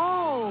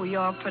 Oh,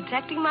 you're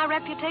protecting my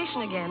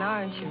reputation again,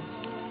 aren't you?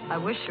 I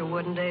wish you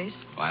wouldn't, Ace.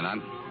 Why not?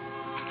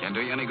 Can't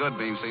do you any good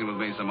being seen with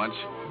me so much.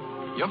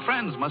 Your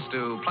friends must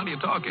do plenty of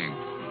talking.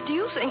 Do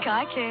you think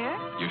I care?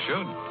 You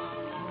should.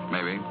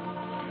 Maybe.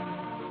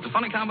 It's a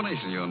funny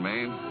combination, you and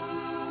me.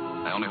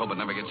 I only hope it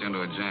never gets you into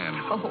a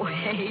jam. Oh,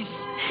 Ace,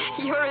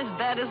 you're as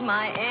bad as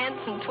my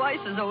aunts and twice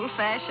as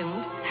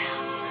old-fashioned.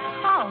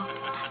 Oh,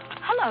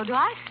 hello,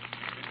 Dwight.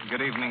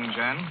 Good evening,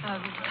 Jen.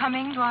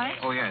 Coming, Dwight?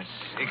 Oh, yes.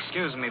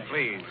 Excuse me,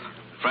 please.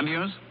 Friend of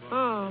yours?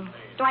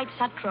 Dwight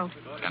Sutro.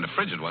 Kind of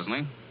frigid, wasn't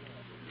he?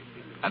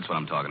 That's what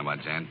I'm talking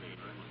about, Jan.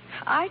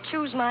 I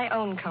choose my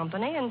own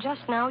company, and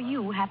just now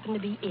you happen to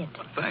be it.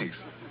 Thanks.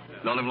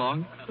 Known him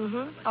long?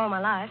 All my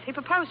life. He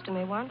proposed to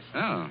me once.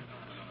 Oh.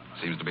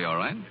 Seems to be all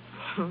right.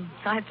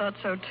 I thought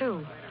so,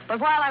 too. But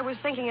while I was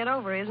thinking it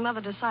over, his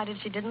mother decided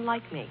she didn't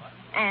like me.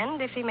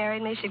 And if he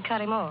married me, she'd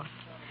cut him off.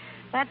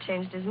 That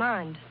changed his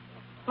mind.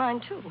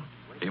 Mine, too.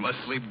 He must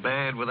sleep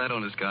bad with that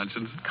on his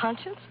conscience.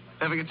 Conscience?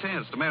 Having a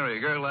chance to marry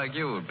a girl like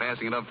you and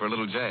passing it up for a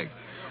little Jack.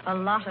 A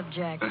lot of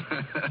Jack.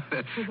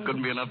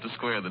 Couldn't be enough to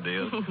square the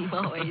deal.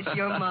 Oh, Ace,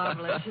 you're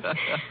marvelous.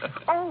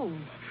 Oh,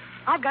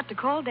 I've got to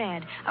call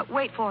Dad.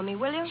 Wait for me,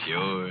 will you?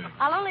 Sure.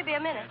 I'll only be a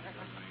minute.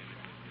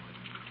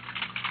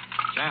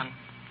 Jan.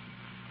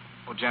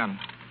 Oh, Jan.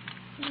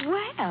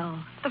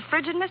 Well, the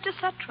frigid Mr.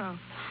 Sutro.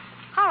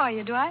 How are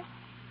you, Dwight?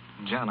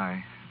 Jan,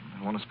 I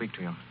want to speak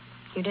to you.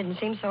 You didn't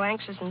seem so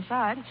anxious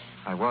inside.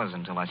 I was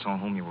until I saw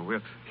whom you were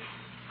with.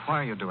 Why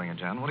are you doing it,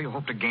 Jan? What do you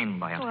hope to gain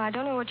by it? Oh, I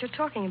don't know what you're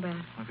talking about.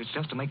 If it's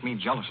just to make me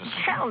jealous or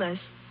something. Jealous?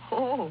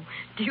 Oh,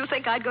 do you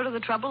think I'd go to the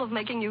trouble of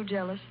making you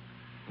jealous?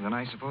 Then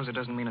I suppose it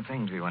doesn't mean a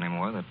thing to you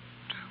anymore that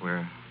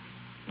we're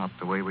not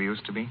the way we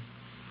used to be?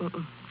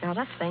 Not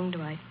a thing,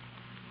 Dwight.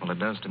 Well, it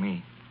does to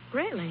me.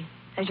 Really?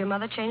 Has your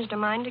mother changed her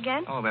mind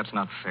again? Oh, that's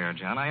not fair,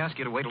 Jan. I asked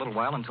you to wait a little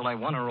while until I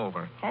won her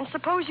over. And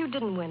suppose you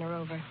didn't win her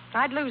over.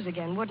 I'd lose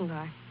again, wouldn't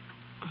I?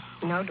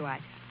 No,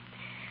 Dwight.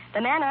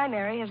 The man I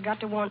marry has got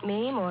to want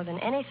me more than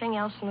anything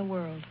else in the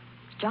world.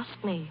 Just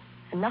me,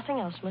 and nothing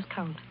else must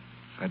count.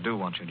 I do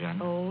want you,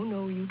 Jan. Oh,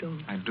 no, you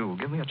don't. I do.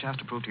 Give me a chance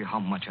to prove to you how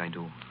much I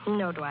do.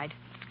 No, Dwight.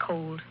 It's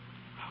cold.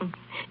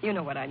 You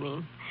know what I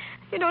mean.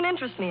 You don't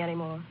interest me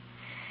anymore.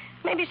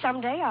 Maybe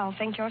someday I'll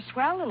think you're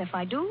swell, and if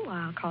I do,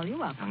 I'll call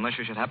you up. Unless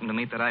you should happen to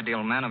meet that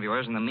ideal man of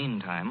yours in the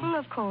meantime.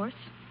 Of course.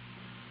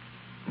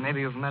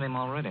 Maybe you've met him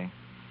already.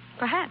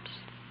 Perhaps.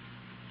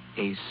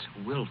 Ace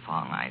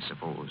Wilfong, I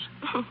suppose.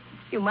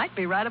 You might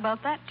be right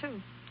about that,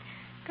 too.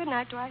 Good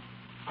night, Dwight.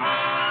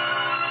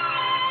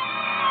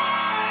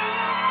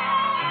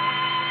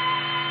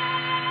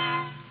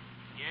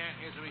 Yeah,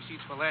 here's the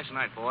receipts for last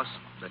night, boss.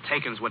 The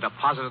takings were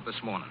deposited this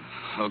morning.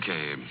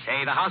 Okay.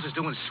 Say, the house is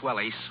doing swell,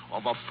 Ace.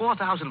 Over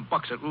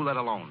 $4,000 at roulette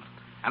alone.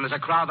 And there's a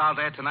crowd out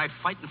there tonight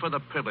fighting for the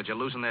privilege of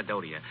losing their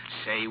dough to you.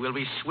 Say, we'll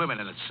be swimming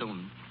in it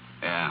soon.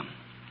 Yeah.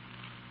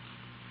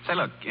 Say,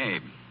 look,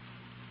 Abe,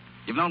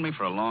 you've known me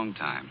for a long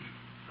time.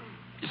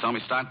 You saw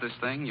me start this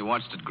thing, you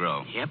watched it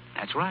grow. Yep,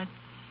 that's right.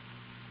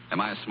 Am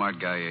I a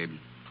smart guy, Abe?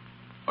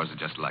 Or is it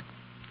just luck?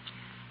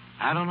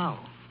 I don't know.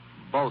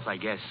 Both, I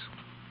guess.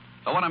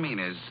 Well, what I mean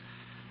is,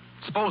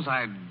 suppose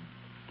I'd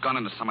gone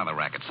into some other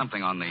racket,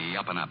 something on the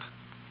up and up.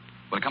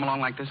 Would it come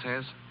along like this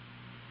has?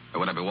 Or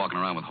would I be walking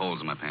around with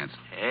holes in my pants?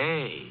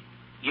 Hey,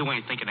 you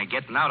ain't thinking of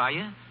getting out, are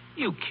you?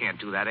 You can't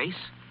do that, Ace.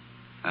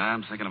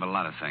 I'm thinking of a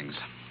lot of things.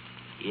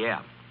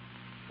 Yeah.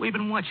 We've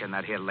been watching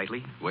that here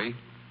lately. We?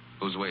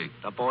 Who's we?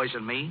 The boys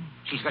and me.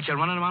 She's got you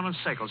running around in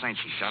circles, ain't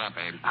she? Shut up,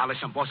 Abe. Now,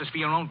 listen, boss, it's for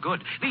your own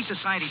good. These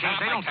society Shut days, up,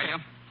 they don't I tell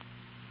you.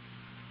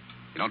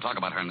 You don't talk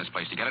about her in this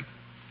place, you get it?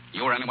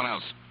 You or anyone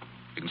else.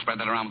 You can spread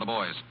that around with the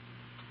boys.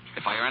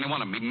 If I hear any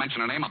one of them even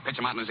mention her name, I'll pitch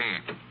him out in his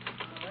ear.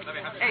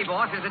 Hey,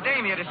 boss, there's a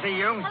dame here to see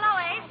you. Hello,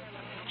 Abe.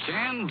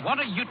 Jan, what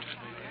are you...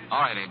 All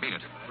right, Abe, beat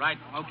it. Right,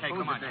 okay,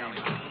 come on, Charlie.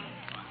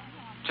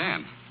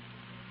 Jan,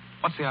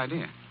 what's the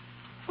idea?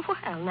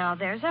 Well, now,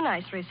 there's a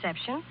nice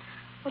reception.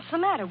 What's the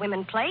matter?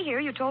 Women play here.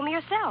 You told me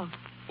yourself.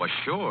 Well,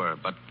 sure,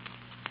 but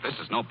this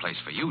is no place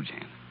for you,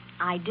 Jan.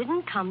 I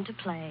didn't come to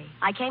play.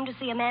 I came to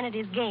see a man at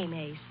his game,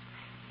 Ace.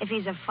 If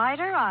he's a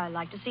fighter, I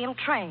like to see him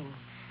train.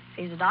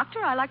 If he's a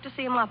doctor, I like to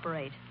see him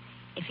operate.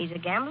 If he's a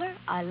gambler,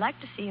 I like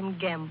to see him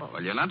gamble.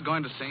 Well, you're not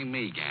going to see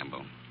me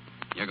gamble.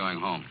 You're going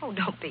home. Oh,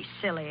 don't be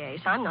silly,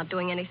 Ace. I'm not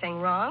doing anything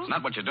wrong. It's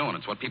not what you're doing.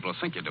 It's what people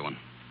think you're doing.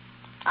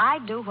 I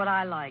do what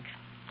I like.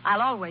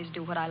 I'll always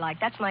do what I like.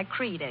 That's my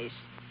creed, Ace.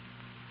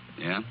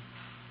 Yeah?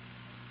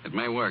 It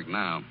may work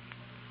now.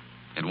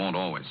 It won't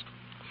always.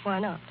 Why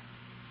not?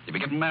 You'll be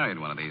getting married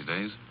one of these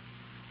days.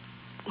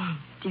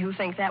 Do you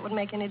think that would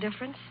make any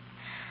difference?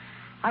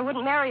 I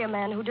wouldn't marry a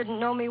man who didn't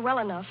know me well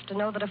enough to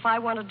know that if I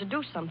wanted to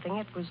do something,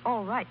 it was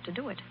all right to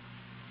do it.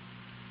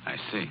 I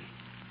see.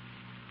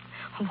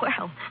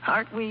 Well,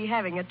 aren't we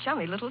having a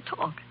chummy little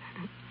talk?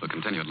 We'll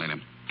continue it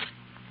later.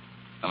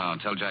 Hello,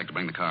 tell Jack to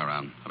bring the car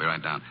around. I'll be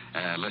right down.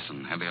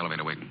 Listen, have the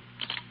elevator waiting.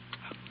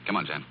 Come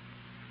on, Jan.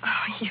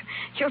 Oh,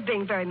 you're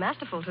being very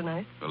masterful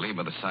tonight. We'll leave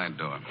by the side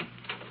door.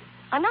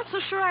 I'm not so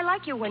sure I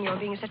like you when you're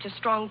being such a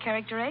strong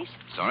character, Ace.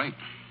 Sorry?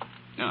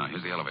 No,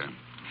 here's the elevator.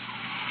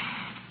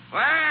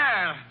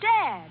 Well.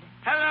 Dad.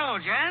 Hello,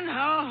 Jan.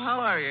 How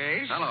are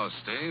you, Ace? Hello,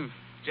 Steve.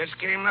 Just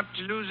came up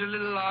to lose a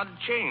little odd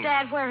change.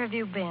 Dad, where have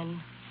you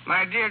been?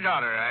 My dear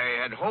daughter,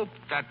 I had hoped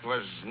that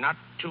was not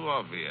too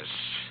obvious.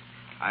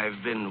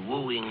 I've been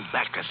wooing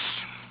Bacchus.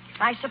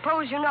 I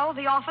suppose you know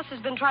the office has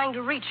been trying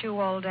to reach you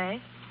all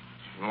day.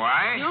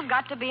 Why? You've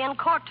got to be in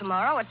court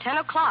tomorrow at 10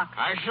 o'clock.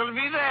 I shall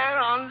be there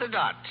on the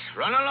dot.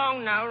 Run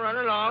along now, run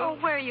along. Oh,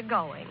 where are you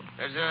going?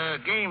 There's a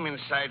game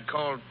inside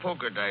called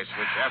poker dice,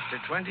 which after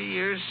 20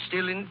 years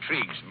still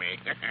intrigues me.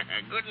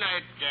 Good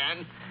night,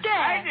 Jan.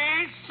 Dad.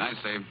 Night, Ace. Night,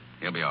 Steve.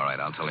 He'll be all right.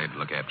 I'll tell Abe to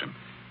look after him.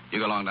 You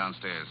go along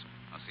downstairs.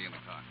 I'll see you in the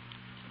car.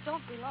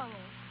 Don't be long, Ace.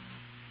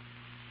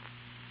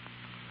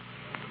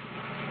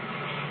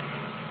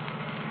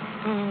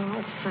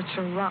 It's such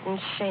a rotten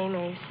shame,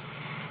 Ace.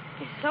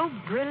 He's so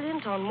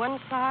brilliant on one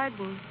side,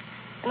 and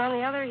on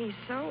the other, he's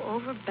so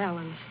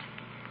overbalanced.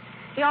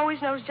 He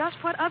always knows just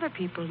what other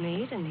people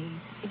need, and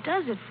he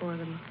does it for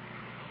them.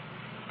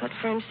 But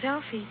for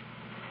himself, he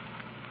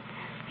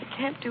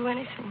can't do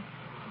anything.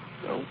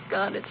 Oh,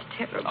 God, it's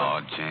terrible.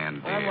 Oh,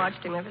 Jan, dear. I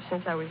watched him ever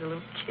since I was a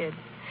little kid.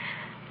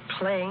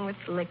 Playing with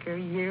liquor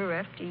year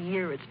after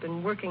year. It's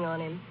been working on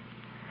him.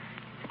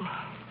 And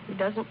he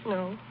doesn't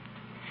know.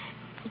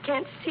 He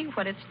can't see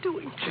what it's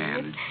doing to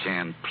him.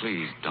 Jan,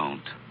 please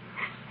don't.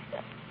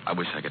 I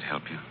wish I could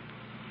help you.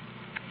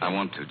 I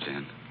want to,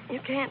 Jan. You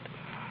can't.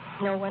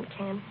 No one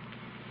can.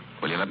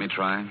 Will you let me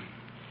try?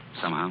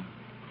 Somehow?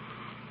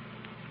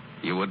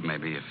 You would,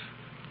 maybe,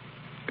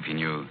 if you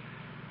knew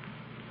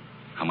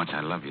how much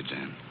I love you,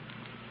 Jan.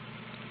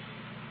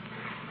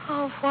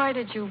 Oh, why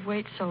did you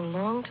wait so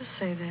long to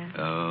say that?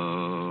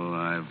 Oh,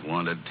 I've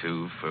wanted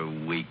to for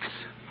weeks.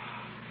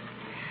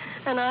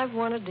 And I've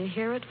wanted to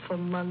hear it for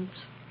months.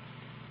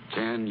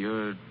 Jan,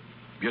 you're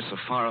so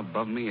far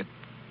above me, it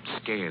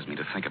scares me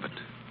to think of it.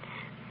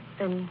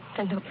 Then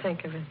don't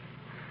think of it.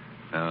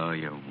 Oh,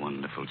 you're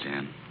wonderful,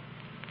 Jan.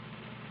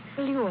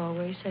 Will you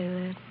always say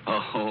that?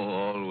 Oh,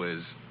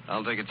 always.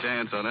 I'll take a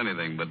chance on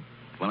anything, but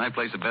when I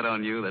place a bet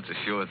on you, that's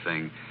a sure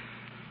thing.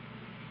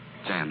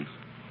 Jan,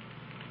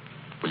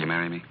 will you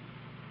marry me?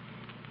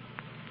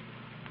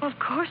 Of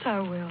course I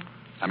will.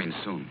 I mean,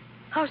 soon.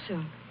 How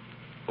soon?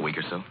 A week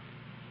or so?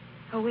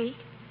 A week?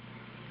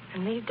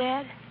 And leave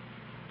Dad?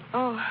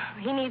 Oh,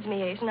 he needs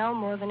me, Ace, now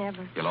more than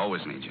ever. He'll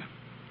always need you.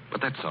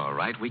 But that's all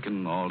right. We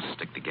can all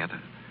stick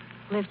together.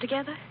 Live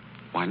together?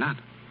 Why not?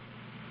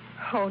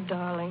 Oh,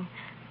 darling.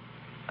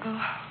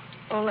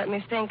 Oh, let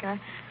me think.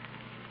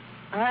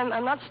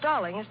 I'm not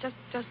stalling. It's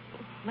just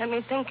let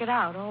me think it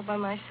out all by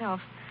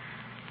myself.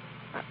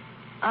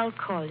 I'll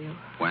call you.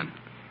 When?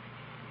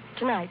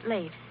 Tonight,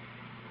 late.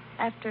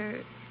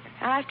 After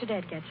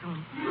Dad gets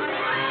home.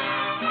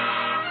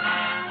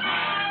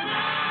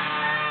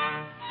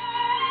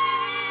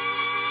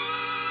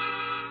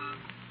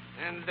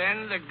 And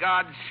then the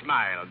gods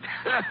smiled.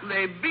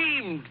 They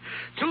beamed.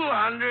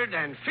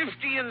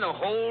 250 in the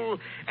hole,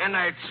 and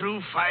I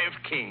threw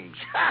 5 kings.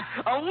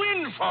 A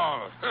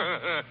windfall.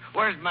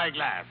 Where's my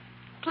glass?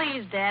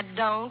 Please, Dad,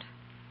 don't.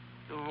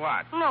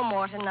 What? No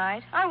more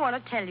tonight. I want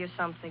to tell you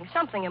something.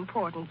 Something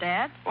important,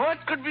 Dad.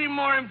 What could be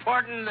more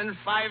important than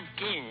 5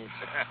 kings?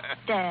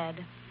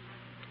 Dad,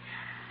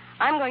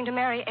 I'm going to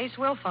marry Ace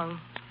Wilfong.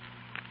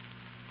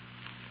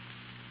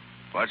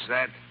 What's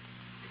that?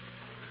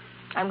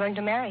 I'm going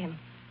to marry him.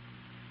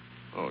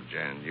 Oh,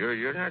 Jan,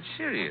 you're not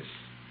serious.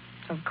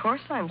 Of course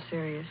I'm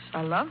serious.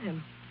 I love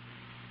him.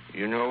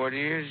 You know what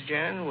he is,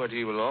 Jan? What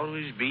he will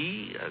always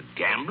be? A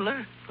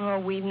gambler? Oh,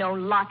 we know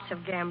lots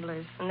of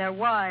gamblers, and their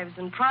wives,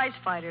 and prize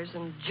fighters,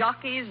 and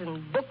jockeys,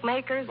 and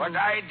bookmakers. But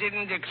I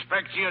didn't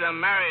expect you to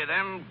marry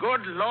them.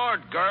 Good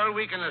Lord, girl,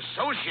 we can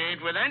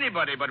associate with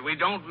anybody, but we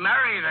don't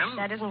marry them.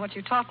 That isn't what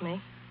you taught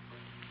me.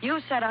 You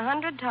said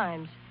 100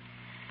 times,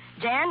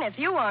 Jan, if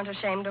you aren't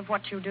ashamed of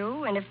what you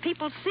do, and if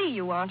people see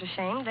you aren't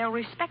ashamed, they'll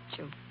respect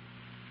you.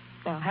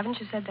 Now, haven't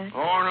you said that?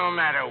 Oh, no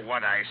matter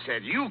what I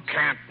said, you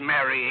can't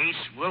marry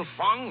Ace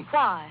Wilfong.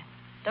 Why?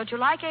 Don't you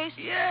like Ace?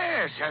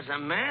 Yes, as a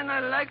man, I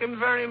like him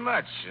very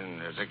much,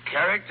 and as a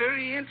character,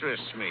 he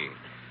interests me.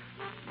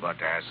 But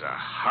as a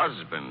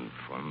husband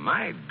for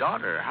my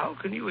daughter, how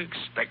can you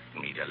expect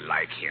me to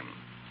like him?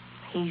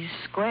 He's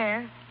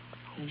square.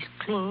 He's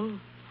clean.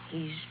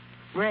 He's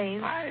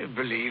brave. I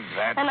believe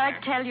that. And I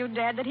tell you,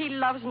 Dad, that he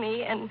loves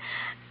me, and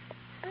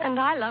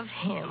I love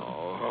him.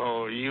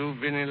 Oh, you've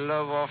been in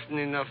love often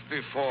enough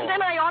before.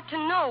 Then I ought to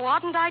know,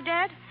 oughtn't I,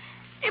 Dad?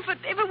 If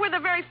it were the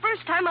very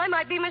first time, I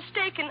might be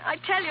mistaken. I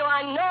tell you,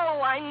 I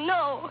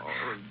know.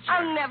 Oh,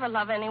 I'll never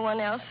love anyone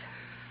else.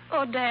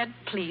 Oh, Dad,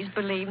 please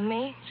believe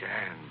me.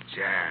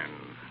 Jan.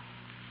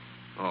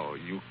 Oh,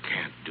 you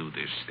can't do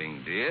this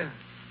thing, dear.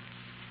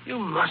 You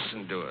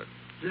mustn't do it.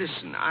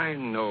 Listen, I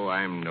know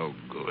I'm no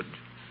good.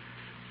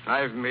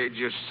 I've made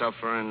you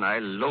suffer, and I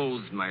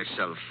loathe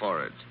myself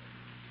for it.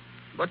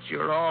 But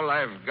you're all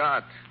I've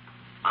got.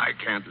 I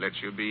can't let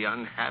you be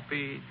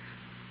unhappy,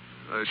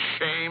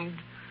 ashamed.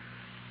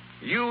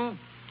 You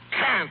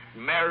can't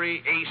marry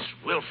Ace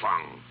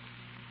Wilfong.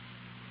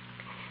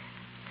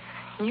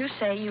 You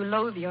say you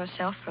loathe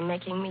yourself for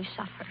making me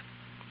suffer.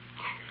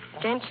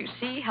 Can't you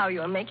see how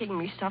you're making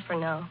me suffer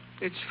now?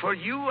 It's for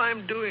you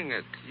I'm doing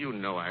it. You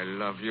know I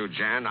love you,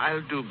 Jan.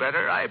 I'll do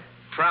better. I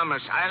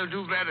promise I'll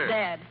do better.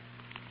 Dad,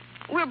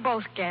 we're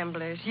both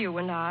gamblers, you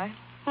and I.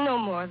 No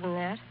more than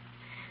that.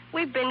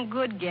 We've been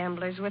good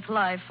gamblers with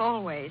life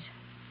always.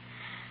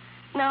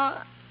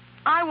 Now,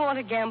 I want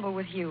to gamble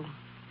with you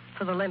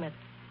for the limit.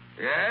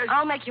 Yes?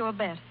 I'll make you a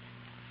bet,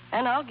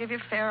 and I'll give you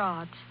fair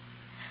odds.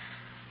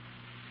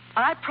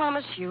 I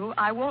promise you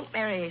I won't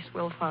marry Ace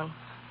Wilfong.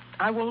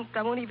 I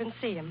won't even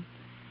see him.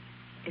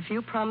 If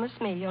you promise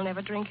me you'll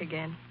never drink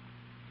again.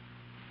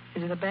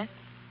 Is it a bet?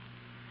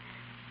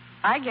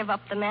 I give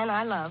up the man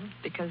I love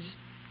because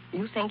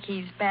you think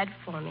he's bad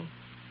for me.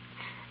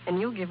 And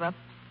you give up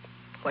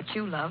what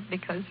you love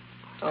because,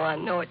 I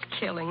know it's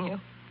killing you.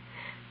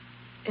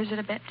 Is it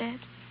a bet, Dad?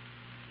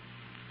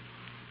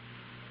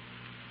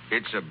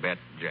 It's a bet,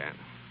 Jan.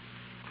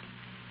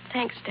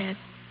 Thanks, Dad.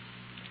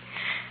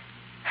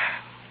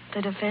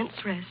 The defense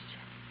rests.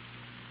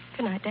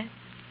 Good night, Dad.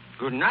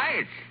 Good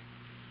night.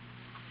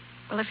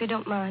 Well, if you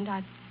don't mind,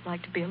 I'd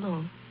like to be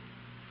alone.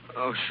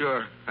 Oh,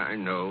 sure. I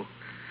know.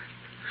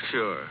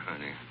 Sure,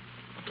 honey.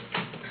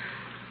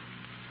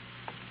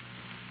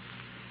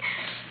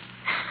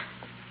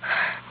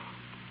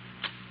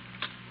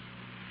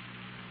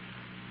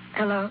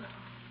 Hello.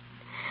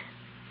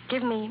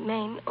 Give me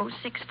Maine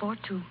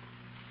 0642.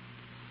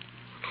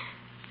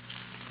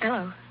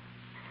 Hello.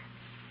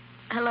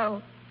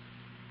 Hello.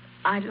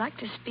 I'd like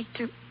to speak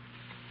to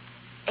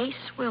Ace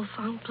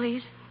Wilfong,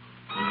 please.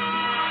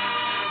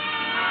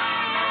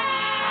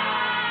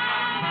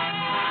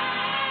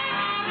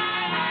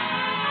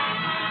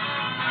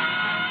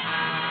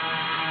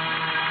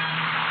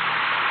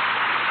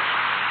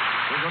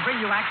 We will bring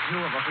you Act 2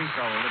 of A Free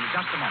Soul in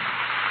just a moment.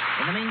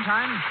 In the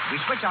meantime, we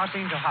switch our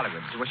scene to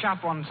Hollywood, to a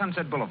shop on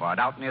Sunset Boulevard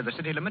out near the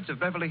city limits of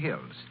Beverly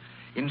Hills.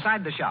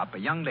 Inside the shop, a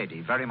young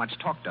lady, very much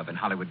talked of in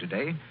Hollywood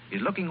today,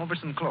 is looking over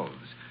some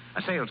clothes.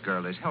 A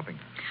salesgirl is helping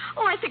her.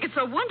 Oh, I think it's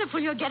so wonderful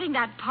you're getting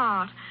that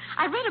part.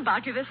 I read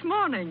about you this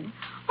morning.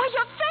 Why,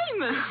 you're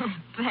famous.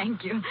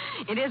 Thank you.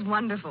 It is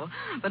wonderful.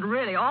 But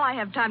really, all I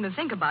have time to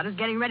think about is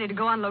getting ready to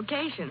go on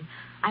location.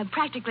 I have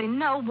practically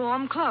no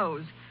warm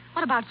clothes.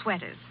 What about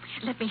sweaters?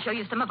 Let me show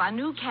you some of our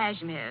new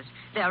cashmeres.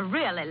 They're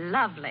really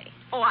lovely.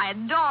 Oh, I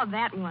adore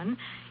that one.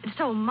 It's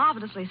so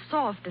marvelously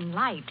soft and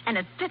light. And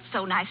it fits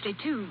so nicely,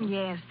 too.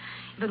 Yes,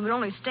 but it would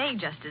only stay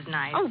just as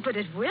nice. Oh, but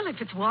it will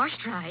if it's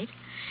washed right.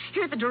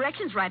 Here are the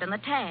directions right on the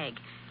tag.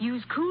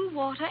 Use cool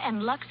water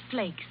and Lux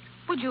Flakes.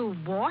 Would you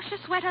wash a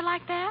sweater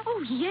like that?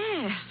 Oh,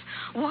 yes.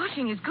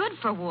 Washing is good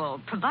for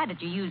wool,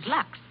 provided you use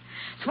Lux.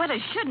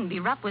 Sweaters shouldn't be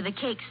rubbed with a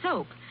cake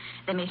soap.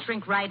 They may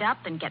shrink right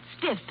up and get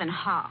stiff and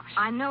harsh.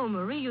 I know.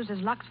 Marie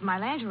uses Lux for my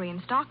lingerie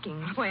and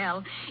stockings.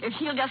 Well, if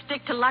she'll just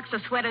stick to Lux for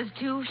sweaters,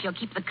 too, she'll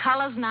keep the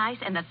colors nice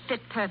and the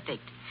fit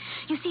perfect.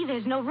 You see,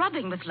 there's no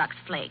rubbing with Lux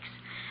Flakes.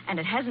 And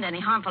it hasn't any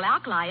harmful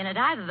alkali in it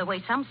either, the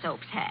way some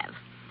soaps have.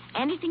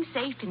 Anything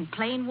safe in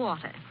plain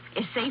water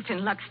is safe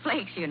in Lux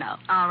Flakes, you know.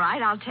 All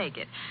right, I'll take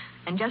it.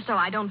 And just so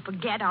I don't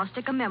forget, I'll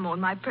stick a memo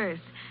in my purse.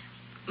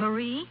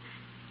 Marie,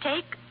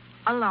 take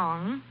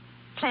along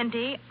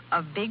plenty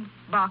of big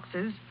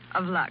boxes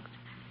of Lux.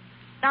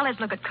 Now let's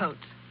look at coats.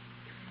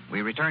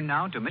 We return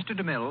now to Mr.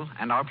 DeMille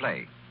and our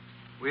play.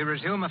 We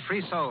resume A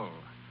Free Soul,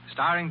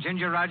 starring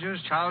Ginger Rogers,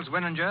 Charles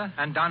Winninger,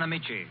 and Don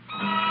Amici.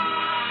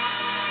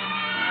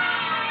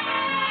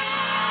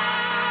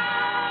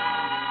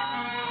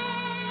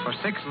 For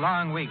 6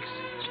 long weeks,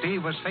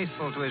 Steve was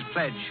faithful to his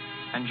pledge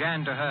and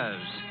Jan to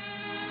hers.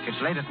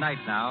 It's late at night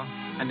now,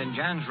 and in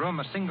Jan's room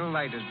a single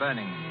light is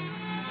burning.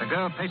 The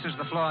girl paces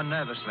the floor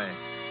nervously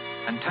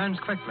and turns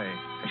quickly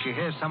as she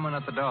hears someone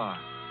at the door.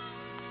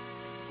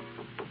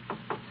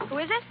 Who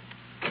is it?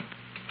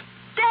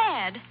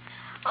 Dad!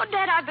 Oh,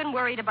 Dad, I've been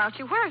worried about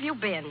you. Where have you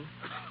been?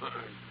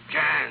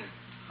 Jan.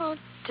 Oh,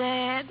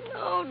 Dad.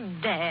 Oh,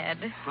 Dad.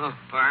 Oh,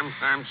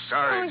 I'm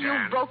sorry, Jan.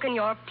 You've broken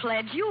your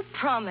pledge. You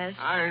promised.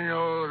 I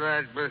know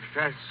that, but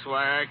that's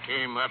why I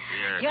came up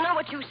here. You know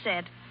what you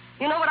said.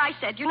 You know what I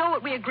said. You know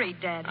what we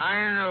agreed, Dad.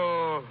 I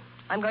know.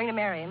 I'm going to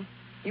marry him.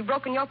 You've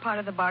broken your part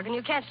of the bargain.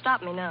 You can't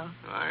stop me now.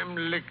 I'm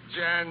licked,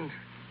 Jan.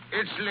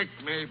 It's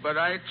licked me, but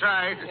I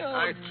tried. Oh,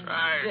 I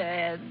tried.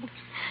 Dad.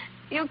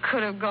 You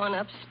could have gone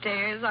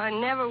upstairs. I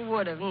never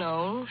would have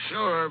known.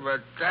 Sure,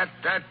 but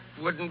that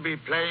wouldn't be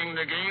playing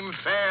the game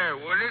fair,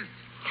 would it?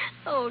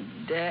 Oh,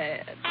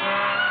 Dad.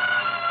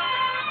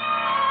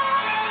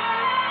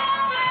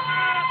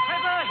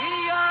 Paper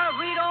here,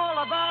 read all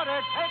about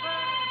it. Paper.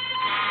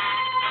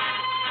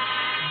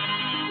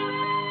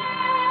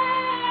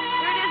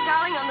 Here it is,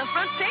 darling, on the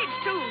front page,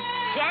 too.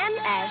 Jan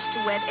asked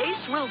to wed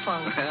Ace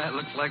Wilfong.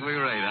 Looks like we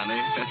were right,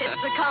 honey.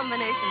 It's the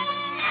combination.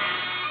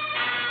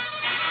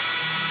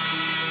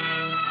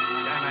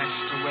 Jan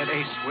asked to wed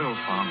Ace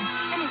Wilfong.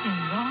 Anything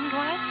wrong,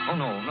 Dwight? Oh,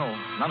 no,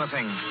 not a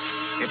thing.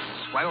 It's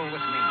swell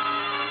with me.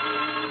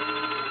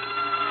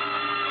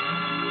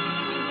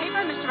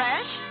 Paper, Mr.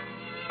 Ash?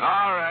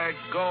 All right,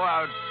 go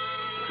out,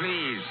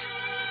 please.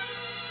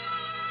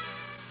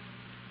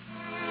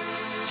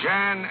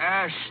 Jan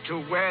Ash to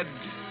wed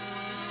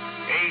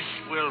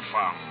Ace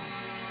Wilfong.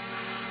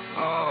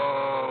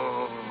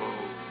 Oh.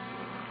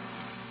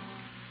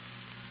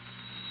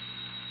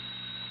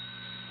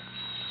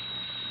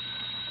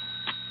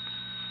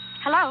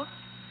 Hello?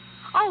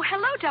 Oh,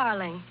 hello,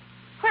 darling.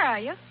 Where are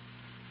you?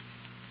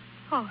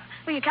 Oh,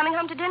 were you coming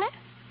home to dinner?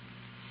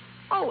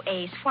 Oh,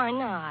 Ace, why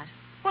not?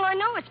 Well, I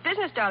know it's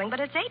business, darling, but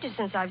it's ages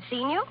since I've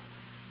seen you.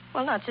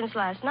 Well, not since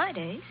last night,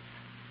 Ace.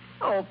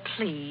 Oh,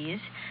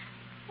 please.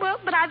 Well,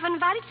 but I've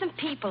invited some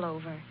people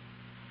over.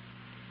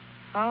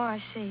 Oh,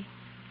 I see.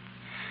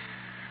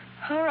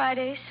 All right,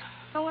 Ace.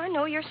 Oh, I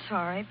know you're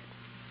sorry.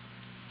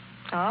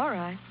 All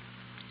right.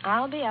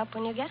 I'll be up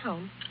when you get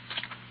home.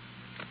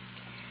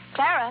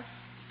 Clara.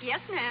 Yes,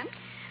 ma'am?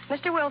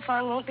 Mr.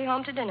 Wilfong won't be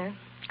home to dinner.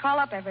 Call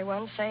up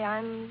everyone. Say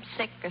I'm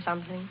sick or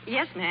something.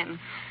 Yes, ma'am.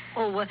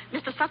 Oh,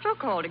 Mr. Sutro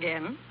called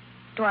again.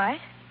 Dwight?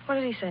 What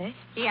did he say?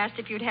 He asked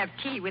if you'd have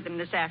tea with him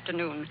this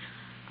afternoon.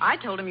 I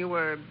told him you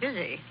were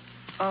busy.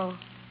 Oh.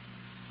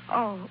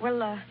 Oh,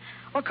 well,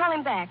 call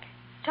him back.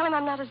 Tell him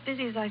I'm not as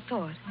busy as I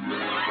thought.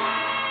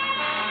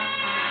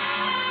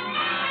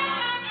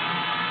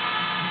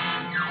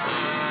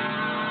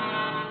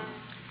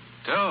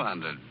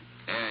 200.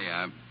 Yeah,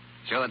 yeah.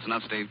 Sure that's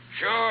enough, Steve?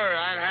 Sure,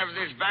 I'll have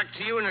this back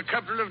to you in a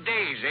couple of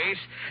days, Ace.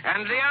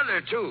 And the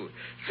other, too.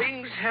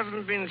 Things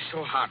haven't been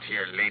so hot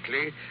here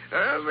lately,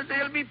 but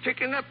they'll be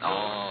picking up.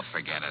 Oh,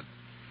 forget it.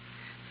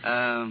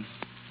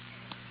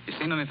 You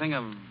seen anything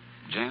of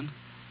Jan?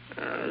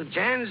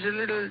 Jan's a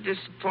little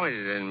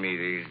disappointed in me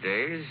these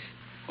days.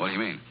 What do you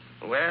mean?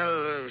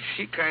 Well,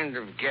 she kind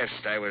of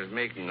guessed I was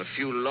making a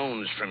few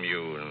loans from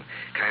you and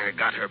kind of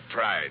got her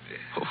pride.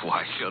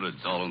 Why should it?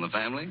 It's all in the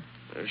family.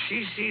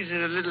 She sees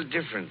it a little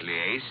differently,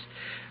 Ace.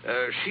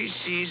 She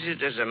sees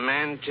it as a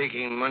man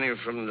taking money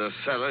from the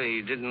fella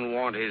he didn't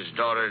want his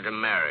daughter to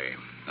marry.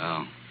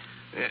 Oh.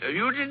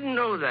 You didn't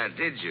know that,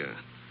 did you?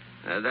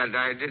 That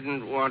I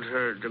didn't want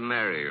her to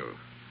marry you.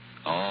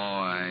 Oh,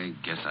 I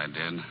guess I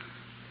did.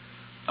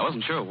 I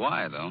wasn't sure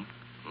why, though.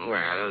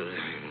 Well,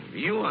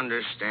 you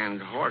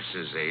understand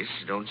horses,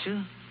 Ace, don't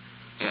you?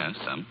 Yeah,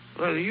 some.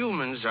 Well,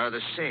 humans are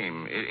the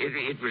same.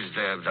 It was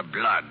the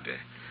blood.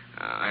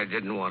 I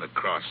didn't want to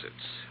cross it.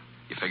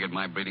 You figured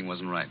my breeding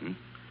wasn't right, hmm?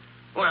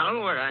 Well,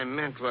 what I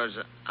meant was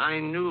I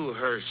knew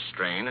her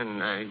strain,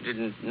 and I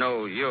didn't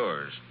know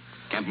yours.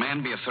 Can't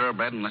man be a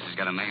thoroughbred unless he's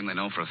got a name they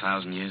know for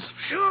 1,000 years?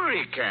 Sure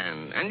he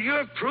can. And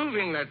you're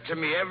proving that to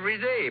me every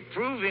day,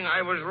 proving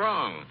I was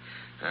wrong.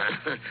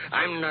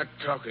 I'm not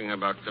talking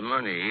about the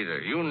money either.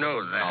 You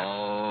know that.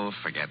 Oh,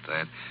 forget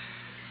that.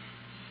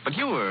 But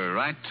you were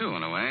right, too,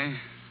 in a way.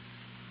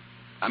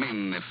 I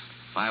mean, if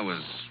I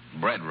was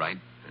bred right,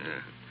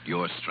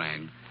 your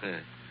strain,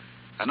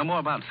 I'd know more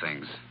about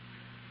things.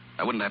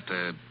 I wouldn't have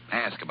to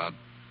ask about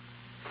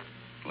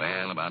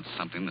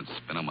something that's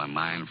been on my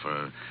mind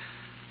for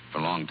a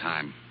long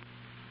time.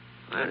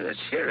 Well, let's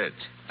hear it.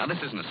 Now, this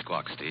isn't a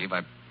squawk, Steve.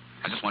 I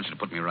just want you to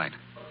put me right.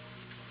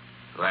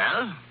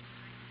 Well?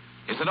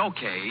 Is it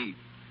okay,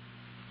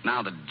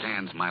 now that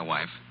Jan's my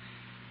wife,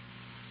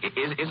 is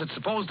it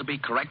supposed to be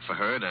correct for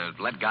her to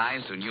let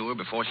guys who knew her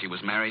before she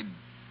was married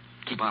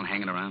keep on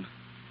hanging around?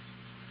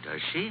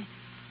 Does she?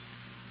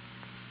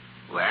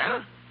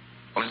 Well?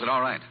 Well, is it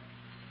all right?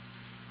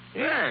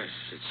 Yes,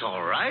 it's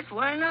all right.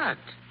 Why not?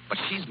 But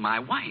she's my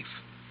wife.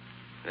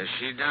 Has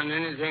she done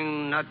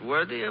anything not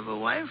worthy of a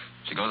wife?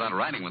 She goes out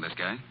riding with this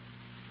guy.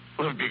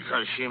 Well,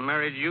 because she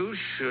married you,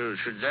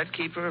 should that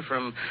keep her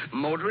from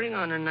motoring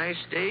on a nice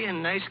day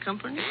in nice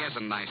company? He is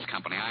a nice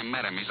company. I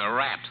met him. He's a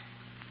rat.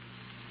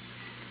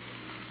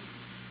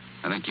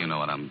 I think you know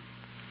what I'm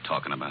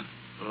talking about.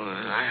 Well,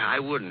 I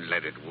wouldn't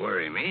let it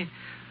worry me.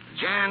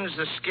 Jan's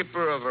the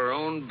skipper of her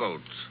own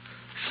boat.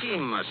 She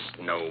must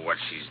know what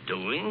she's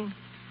doing.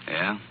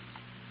 Yeah?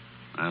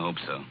 I hope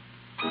so.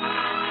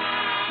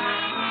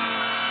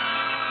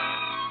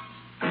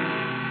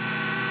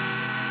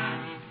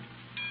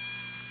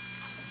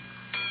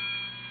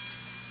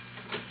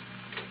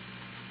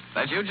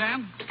 That you,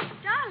 Jan?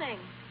 Darling,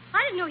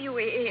 I didn't know you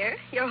were here.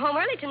 You're home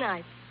early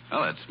tonight.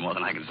 Oh, that's more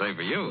than I can say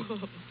for you.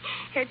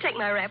 Here, take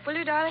my wrap, will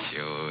you, darling?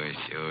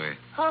 Sure.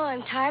 Oh,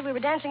 I'm tired. We were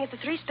dancing at the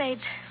Three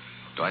Spades.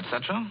 Dwight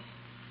Sutro?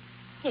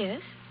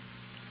 Yes.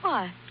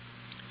 Why?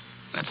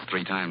 That's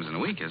 3 times in a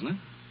week, isn't it?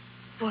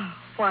 Well,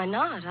 why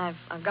not?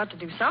 I've got to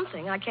do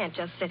something. I can't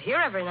just sit here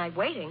every night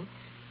waiting.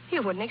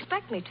 You wouldn't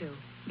expect me to.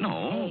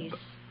 No. Ace,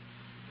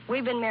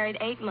 we've been married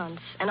 8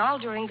 months, and all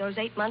during those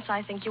 8 months,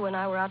 I think you and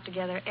I were out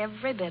together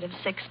every bit of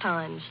 6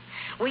 times.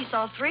 We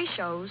saw 3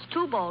 shows,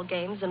 2 ball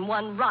games, and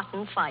 1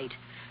 rotten fight.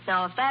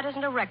 Now, if that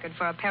isn't a record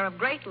for a pair of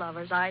great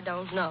lovers, I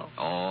don't know.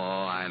 Oh,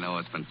 I know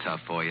it's been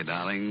tough for you,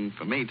 darling.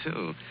 For me,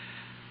 too.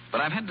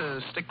 But I've had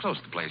to stick close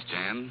to the place,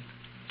 Jan,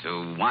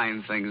 to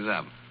wind things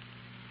up.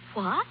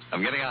 What?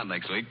 I'm getting out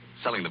next week,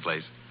 selling the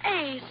place.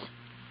 Ace,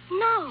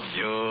 no.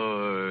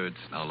 Sure, it's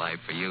no life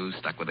for you,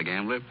 stuck with a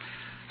gambler.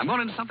 I'm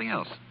going into something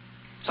else.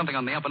 Something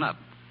on the up and up.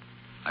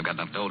 I've got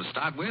enough dough to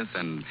start with,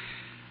 and,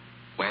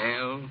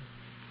 well,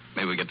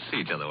 maybe we get to see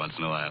each other once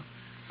in a while.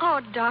 Oh,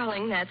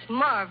 darling, that's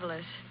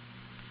marvelous.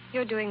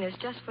 You're doing this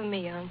just for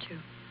me, aren't you?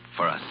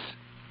 For us.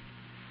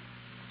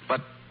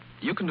 But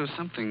you can do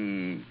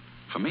something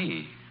for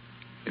me,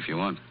 if you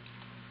want.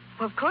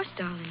 Well, of course,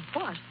 darling.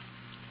 What?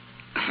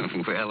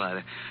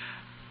 Well,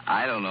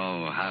 I don't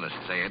know how to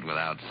say it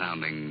without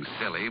sounding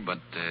silly, but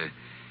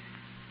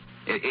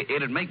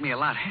it'd make me a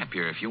lot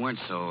happier if you weren't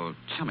so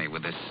chummy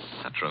with this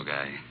Sutro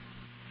guy.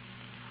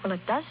 Well,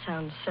 it does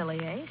sound silly,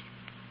 Ace.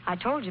 I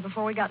told you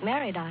before we got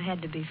married I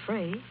had to be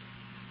free.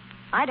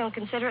 I don't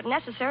consider it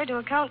necessary to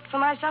account for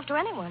myself to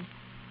anyone.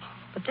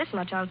 But this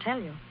much I'll tell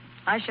you.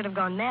 I should have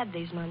gone mad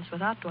these months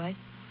without Dwight.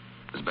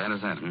 As bad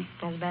as that,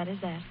 huh? As bad as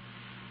that.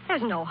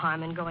 There's no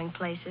harm in going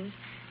places.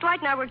 Dwight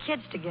and I were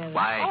kids together.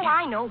 Why? Oh,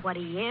 I know what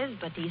he is,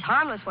 but he's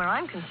harmless where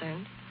I'm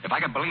concerned. If I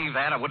could believe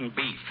that, I wouldn't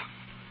beef.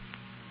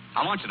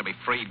 I want you to be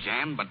free,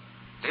 Jan, but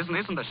isn't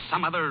there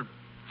some other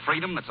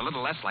freedom that's a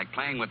little less like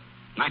playing with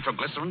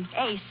nitroglycerin?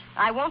 Ace,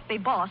 I won't be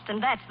bossed,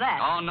 and that's that.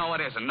 Oh, no,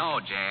 it isn't.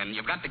 No, Jan.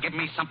 You've got to give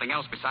me something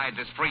else besides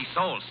this free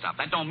soul stuff.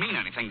 That don't mean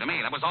anything to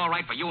me. That was all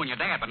right for you and your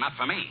dad, but not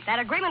for me. That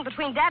agreement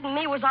between Dad and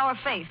me was our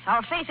faith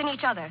in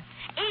each other.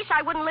 Ace,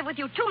 I wouldn't live with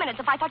you 2 minutes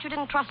if I thought you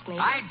didn't trust me.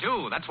 I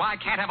do. That's why I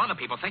can't have other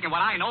people thinking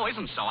what I know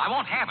isn't so. I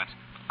won't have it.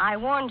 I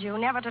warned you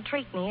never to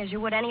treat me as you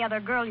would any other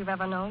girl you've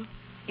ever known.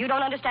 You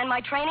don't understand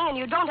my training, and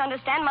you don't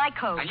understand my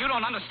code. And you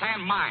don't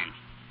understand mine.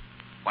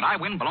 What I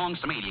win belongs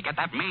to me. Do you get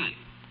that? Me.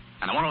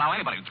 And I won't allow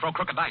anybody to throw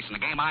crooked dice in the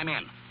game I'm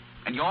in.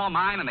 And you're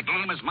mine, and the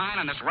game is mine,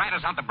 and this rat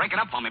is out to break it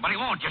up for me, but he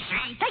won't, you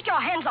see? Take your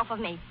hands off of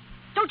me.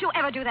 Don't you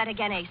ever do that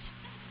again, Ace.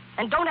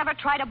 And don't ever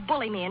try to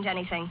bully me into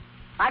anything.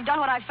 I've done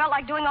what I felt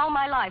like doing all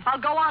my life.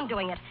 I'll go on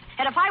doing it.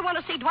 And if I want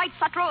to see Dwight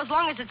Sutro, as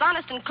long as it's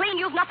honest and clean,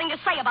 you've nothing to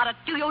say about it.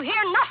 Do you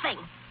hear? Nothing.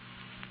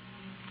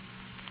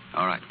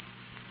 All right.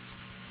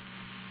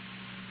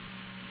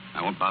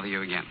 I won't bother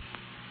you again.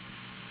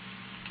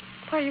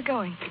 Where are you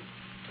going?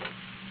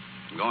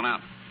 I'm going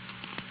out.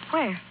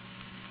 Where?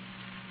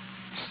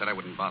 I said I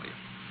wouldn't bother you.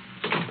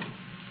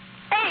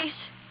 Ace!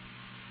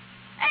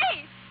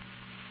 Ace!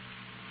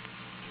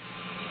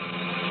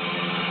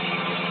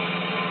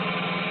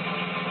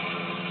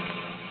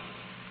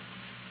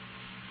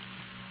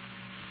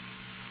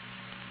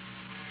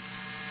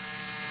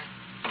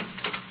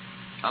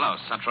 Hello,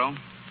 Sutro.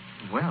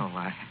 Well,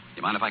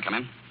 You mind if I come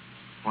in?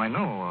 Why,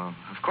 no,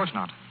 of course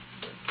not.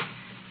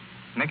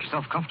 Make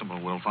yourself comfortable,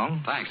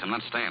 Wilfong. Thanks, I'm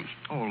not staying.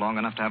 Oh, long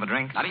enough to have a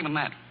drink? Not even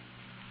that.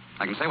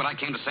 I can say what I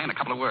came to say in a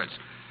couple of words.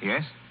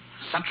 Yes?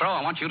 Sutro,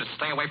 I want you to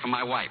stay away from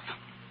my wife.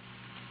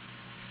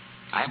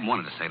 I haven't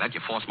wanted to say that.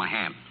 You forced my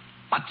hand.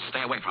 But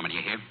stay away from it,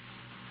 you hear?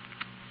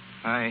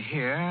 I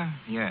hear,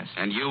 yes.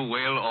 And you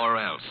will or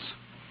else.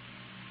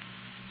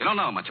 You don't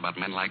know much about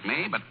men like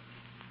me, but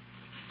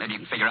maybe you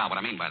can figure out what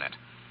I mean by that.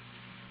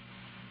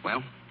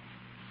 Well?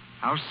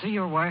 I'll see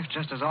your wife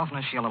just as often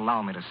as she'll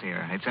allow me to see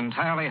her. It's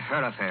entirely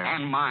her affair.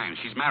 And mine.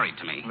 She's married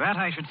to me. That,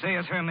 I should say,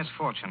 is her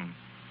misfortune.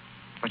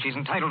 But she's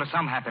entitled to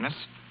some happiness.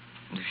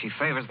 And if she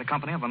favors the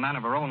company of a man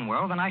of her own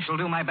world, then I shall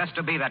do my best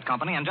to be that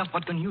company. And just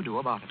what can you do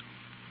about it?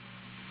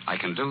 I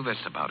can do this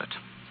about it.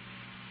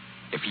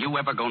 If you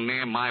ever go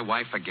near my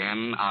wife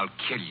again, I'll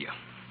kill you.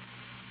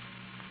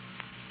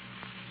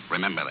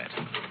 Remember that.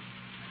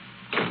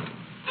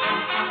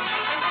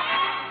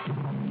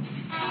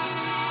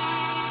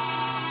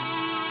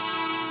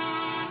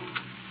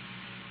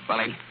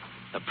 Willie?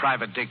 The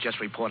private Dick just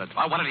reported.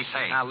 Oh, what did he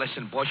say? Now,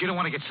 listen, boys, you don't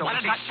want to get so... What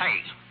did he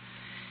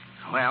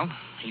say? Well,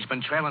 he's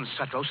been trailing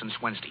Sutro since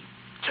Wednesday.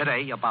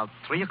 Today, about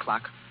 3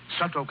 o'clock,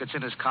 Sutro gets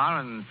in his car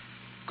and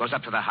goes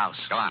up to the house.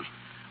 Go on.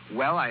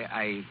 Well,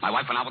 I... My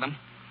wife went out with him?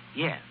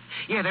 Yeah.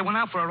 Yeah, they went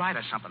out for a ride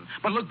or something.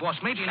 But look, boss,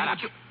 maybe... Shut up.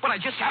 But I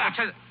just... Shut up.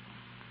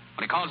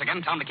 When he calls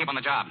again, tell him to keep on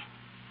the job.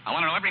 I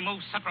want to know every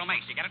move Sutro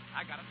makes. You get it?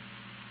 I got it.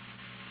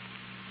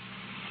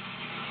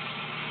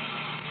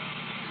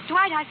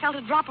 Dwight, I felt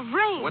a drop of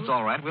rain. Oh, it's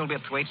all right. We'll be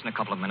at Thwaites in a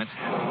couple of minutes.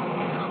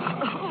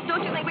 Oh,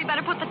 don't you think we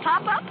better put the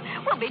top up?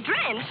 We'll be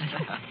drenched.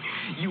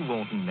 You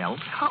won't melt.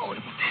 Oh,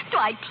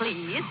 Dwight,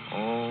 please. Oh,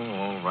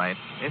 all right.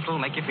 It'll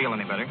make you feel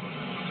any better.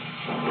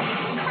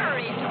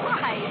 Hurry,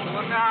 Dwight.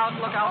 Look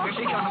out, here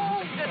she comes.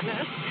 Oh,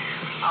 goodness.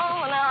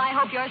 Oh, now I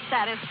hope you're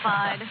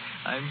satisfied.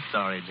 I'm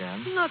sorry,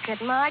 Jan. Look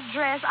at my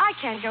dress. I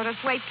can't go to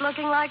Thwaites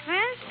looking like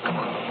this. Come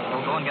on.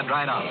 We'll go and get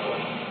dried off.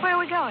 Where are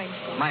we going?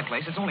 My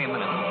place. It's only a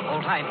minute.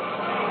 Hold tight.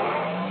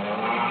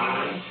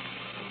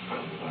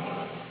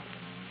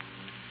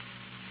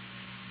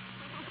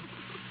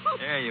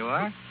 There you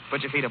are.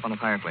 Put your feet up on the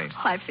fireplace.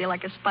 Oh, I feel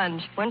like a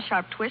sponge. One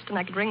sharp twist and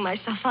I could wring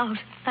myself out.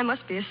 I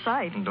must be a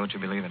sight. And don't you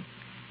believe it.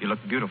 You look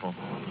beautiful.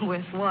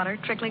 With water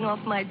trickling off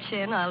my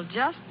chin, I'll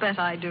just bet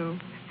I do.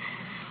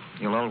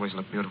 You'll always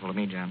look beautiful to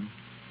me, Jan.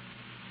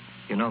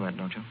 You know that,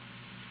 don't you?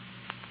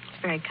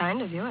 It's very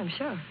kind of you, I'm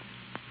sure.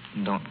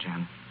 Don't,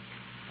 Jan.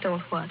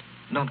 Don't what?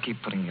 Don't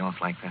keep putting me off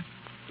like that.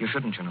 You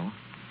shouldn't, you know.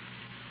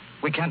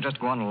 We can't just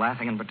go on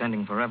laughing and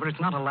pretending forever. It's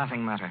not a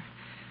laughing matter.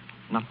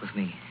 Not with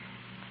me.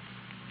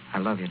 I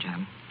love you,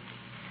 Jan.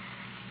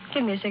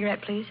 Give me a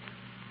cigarette, please.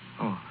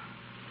 Oh,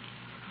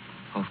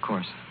 of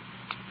course.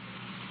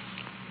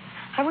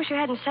 I wish you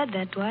hadn't said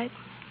that, Dwight.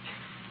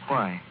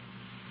 Why?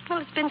 Well,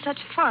 it's been such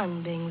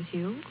fun being with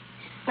you.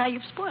 Now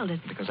you've spoiled it.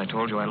 Because I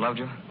told you I loved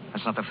you?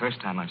 That's not the first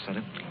time I've said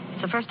it.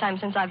 It's the first time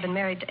since I've been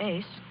married to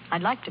Ace.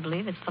 I'd like to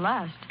believe it's the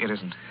last. It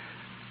isn't.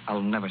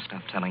 I'll never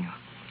stop telling you.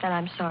 And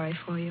I'm sorry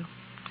for you.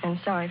 And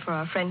sorry for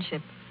our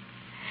friendship.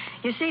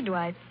 You see,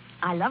 Dwight,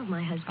 I love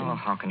my husband. Oh,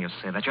 how can you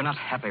say that? You're not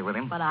happy with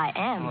him. But I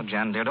am. Oh,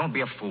 Jan, dear, don't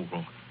be a fool.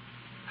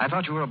 I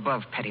thought you were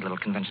above petty little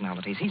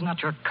conventionalities. He's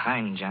not your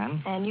kind,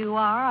 Jan. And you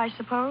are, I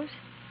suppose?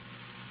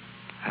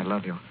 I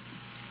love you.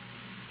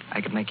 I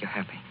could make you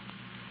happy.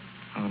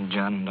 Oh,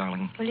 Jan,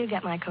 darling. Will you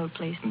get my coat,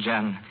 please?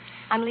 Jan.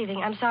 I'm leaving.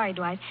 I'm sorry,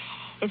 Dwight.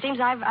 It seems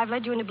I've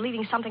led you into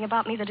believing something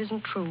about me that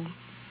isn't true.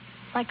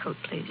 My coat,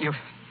 please.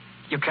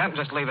 You can't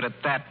just leave it at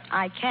that.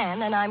 I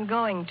can, and I'm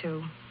going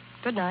to.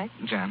 Good night.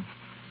 Jan.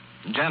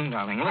 Jan,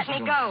 darling, listen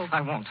Let me to go. me.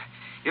 I won't.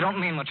 You don't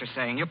mean what you're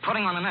saying. You're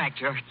putting on an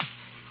act.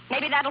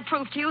 Maybe that'll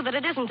prove to you that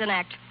it isn't an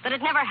act. That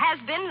it never has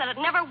been, that it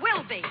never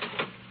will be.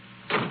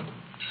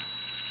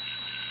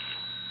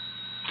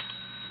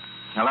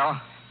 Hello?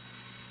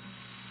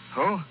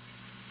 Who?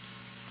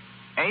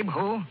 Abe,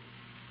 who?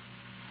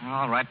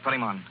 All right, put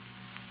him on.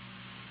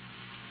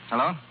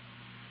 Hello?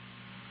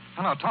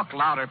 Hello, talk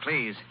louder,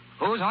 please.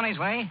 Who's on his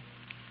way?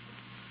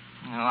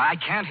 Oh, I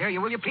can't hear you.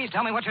 Will you please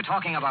tell me what you're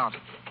talking about?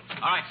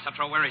 All right,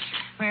 Sutro, where is she?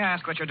 May I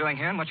ask what you're doing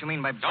here and what you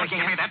mean by Don't breaking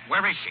give me in? that.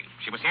 Where is she?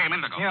 She was here a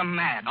minute ago. You're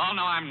mad. Oh,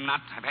 no, I'm not.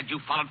 I've had you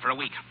followed for a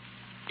week.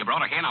 You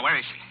brought her here. Now, where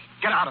is she?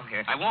 Get out of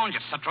here. I warned you,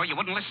 Sutro. You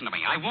wouldn't listen to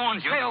me. I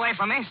warned you. Stay away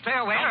from me. Stay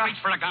away. Don't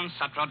reach for a gun,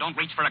 Sutro. Don't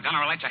reach for a gun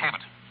or I'll let you have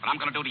it. What I'm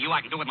going to do to you, I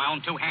can do with my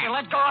own two hands. You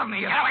let go of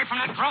me. Get away from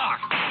that drawer.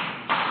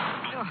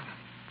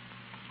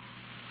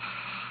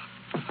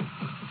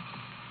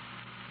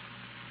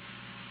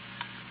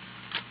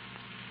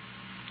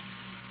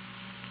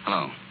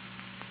 Hello.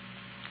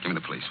 Give me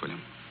the police, will you?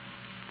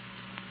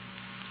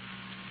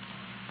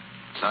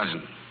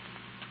 Sergeant,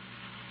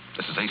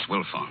 this is Ace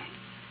Wilfong.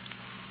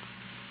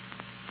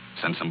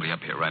 Send somebody up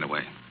here right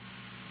away.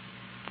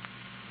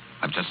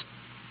 I've just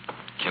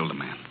killed a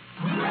man.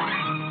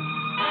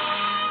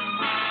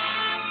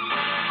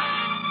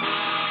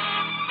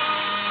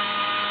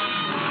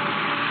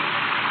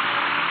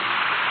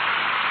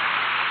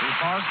 We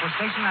pause for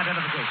station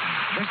identification.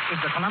 This is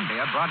the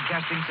Columbia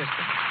Broadcasting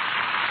System.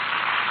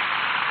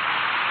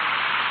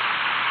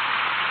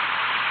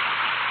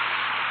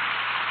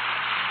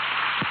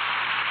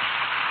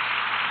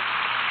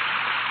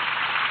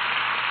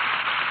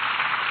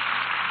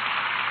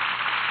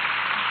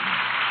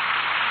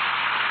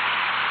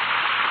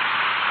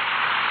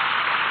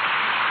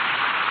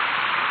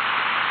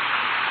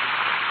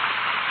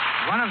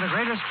 One of the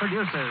greatest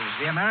producers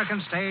the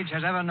American stage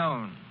has ever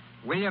known,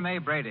 William A.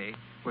 Brady,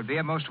 would be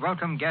a most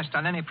welcome guest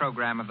on any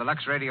program of the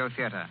Lux Radio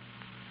Theater.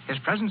 His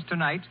presence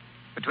tonight,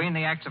 between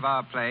the acts of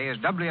our play, is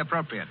doubly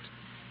appropriate,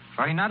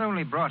 for he not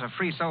only brought A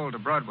Free Soul to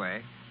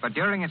Broadway, but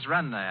during its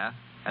run there,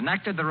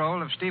 enacted the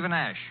role of Stephen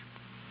Ash.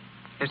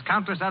 His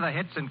countless other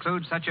hits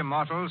include such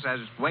immortals as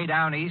Way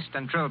Down East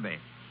and Trilby.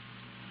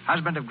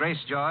 Husband of Grace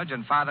George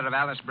and father of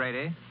Alice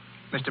Brady,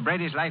 Mr.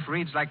 Brady's life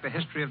reads like the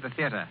history of the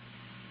theater.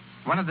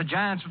 One of the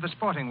giants of the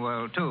sporting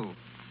world, too.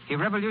 He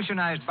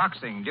revolutionized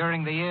boxing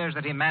during the years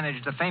that he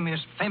managed the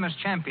famous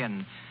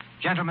champion,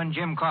 Gentleman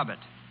Jim Corbett.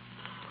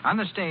 On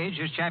the stage,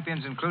 his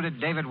champions included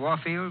David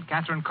Warfield,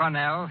 Catherine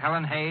Cornell,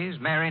 Helen Hayes,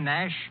 Mary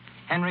Nash,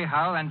 Henry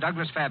Hull, and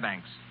Douglas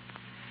Fairbanks.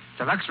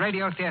 The Lux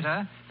Radio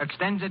Theater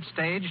extends its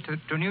stage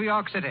to New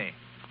York City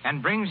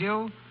and brings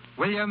you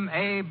William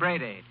A.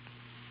 Brady.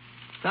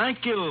 Thank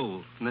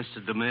you,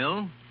 Mr.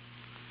 DeMille.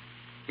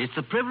 It's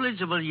the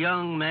privilege of a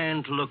young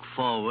man to look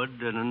forward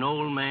and an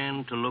old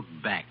man to look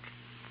back.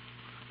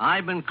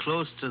 I've been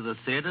close to the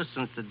theater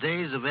since the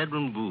days of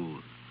Edwin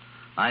Booth.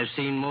 I've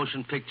seen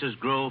motion pictures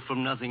grow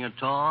from nothing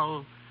at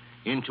all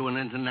into an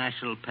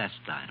international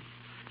pastime.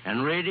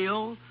 And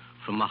radio,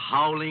 from a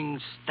howling,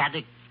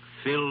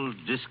 static-filled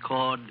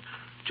discord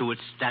to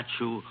its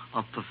statue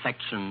of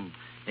perfection,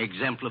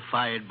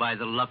 exemplified by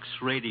the Lux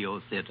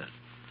Radio Theater,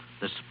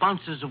 the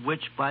sponsors of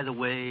which, by the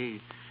way,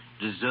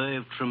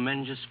 deserve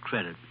tremendous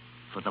credit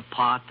for the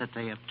part that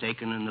they have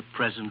taken in the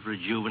present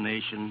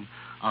rejuvenation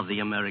of the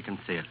American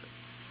theater.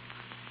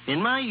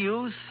 In my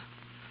youth,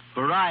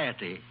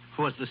 variety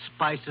was the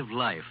spice of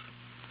life.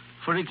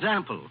 For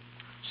example,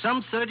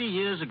 some 30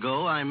 years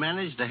ago, I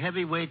managed a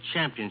heavyweight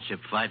championship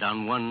fight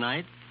on one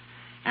night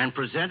and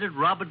presented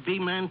Robert B.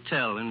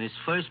 Mantell in his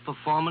first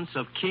performance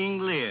of King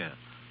Lear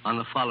on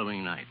the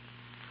following night.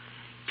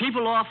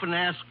 People often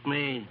ask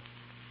me,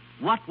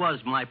 what was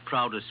my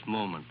proudest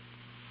moment?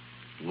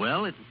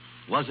 Well,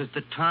 was it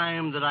the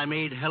time that I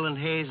made Helen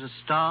Hayes a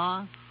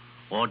star,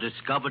 or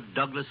discovered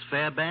Douglas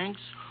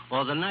Fairbanks,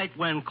 or the night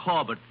when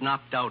Corbett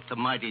knocked out the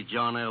mighty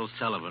John L.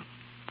 Sullivan?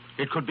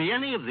 It could be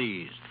any of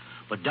these,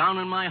 but down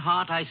in my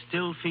heart I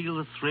still feel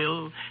the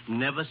thrill,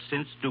 never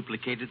since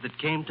duplicated, that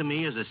came to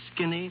me as a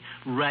skinny,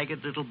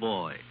 ragged little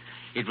boy.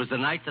 It was the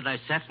night that I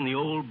sat in the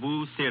old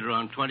Booth Theater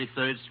on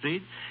 23rd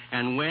Street,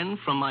 and when,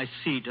 from my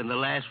seat in the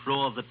last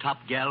row of the top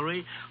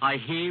gallery, I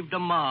heaved a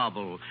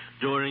marble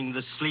during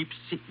the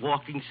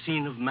sleep-walking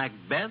scene of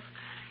Macbeth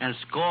and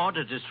scored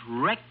a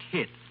direct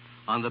hit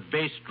on the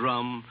bass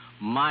drum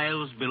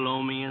miles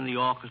below me in the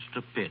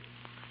orchestra pit.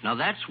 Now,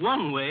 that's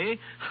one way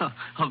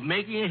of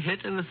making a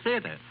hit in the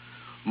theater.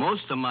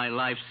 Most of my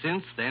life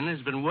since then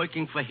has been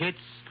working for hits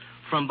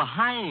from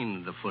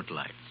behind the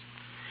footlights.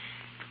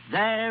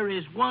 There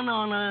is one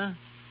honor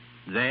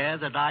there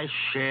that I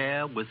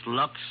share with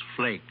Lux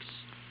Flakes,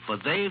 for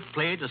they've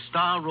played a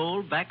star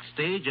role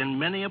backstage in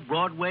many a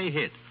Broadway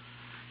hit.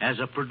 As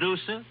a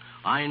producer,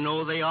 I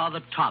know they are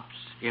the tops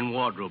in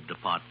wardrobe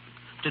department.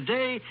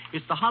 Today,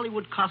 it's the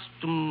Hollywood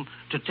custom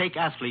to take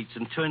athletes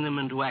and turn them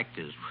into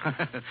actors.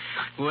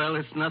 Well,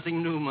 it's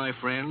nothing new, my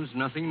friends,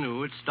 nothing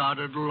new. It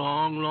started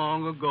long,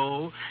 long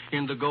ago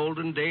in the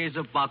golden days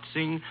of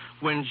boxing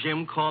when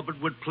Jim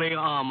Corbett would play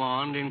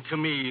Armand in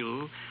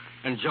Camille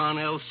and John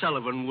L.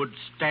 Sullivan would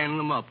stand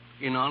them up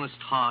in honest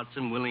hearts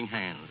and willing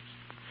hands.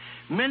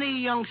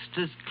 Many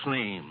youngsters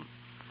claim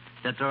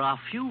that there are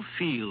few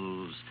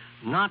fields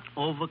not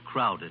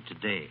overcrowded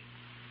today.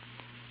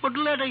 But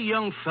let a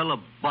young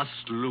fella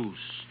bust loose.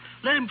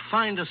 Let him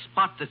find a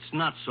spot that's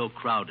not so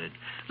crowded.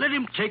 Let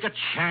him take a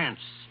chance,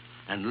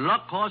 and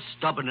luck or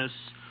stubbornness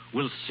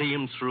will see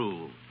him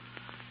through.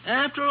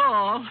 After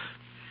all,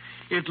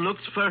 it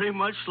looks very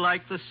much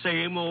like the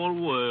same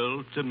old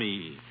world to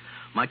me.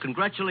 My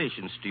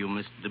congratulations to you,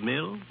 Mr.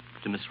 DeMille,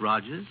 to Miss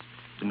Rogers,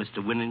 to Mr.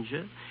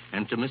 Winninger,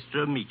 and to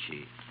Mr.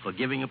 Amici for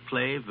giving a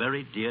play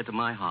very dear to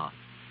my heart.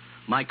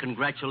 My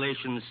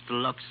congratulations to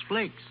Lux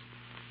Flakes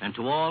and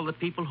to all the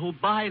people who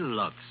buy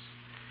Lux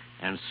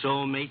and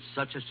so made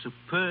such a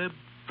superb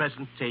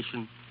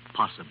presentation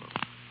possible.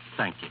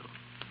 Thank you.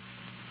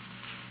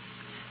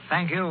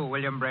 Thank you,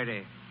 William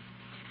Brady.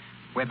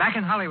 We're back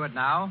in Hollywood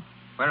now,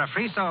 where A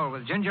Free Soul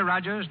with Ginger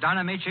Rogers, Don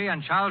Amici,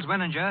 and Charles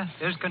Winninger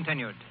is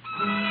continued.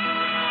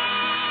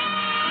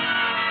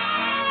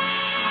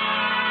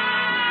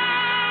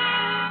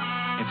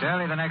 It's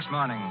early the next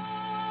morning.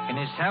 In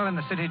his cell in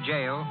the city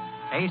jail,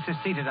 Ace is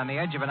seated on the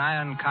edge of an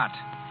iron cot,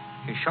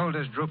 his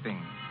shoulders drooping,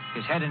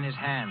 his head in his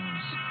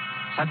hands.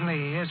 Suddenly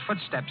he hears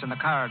footsteps in the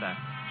corridor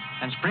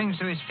and springs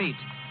to his feet,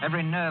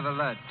 every nerve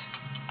alert.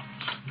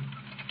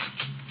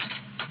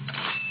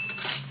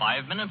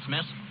 5 minutes,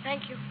 miss.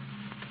 Thank you.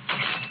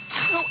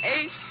 Oh,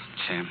 Ace.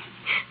 Jim.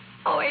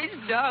 Oh, Ace,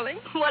 darling,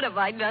 what have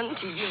I done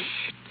to you?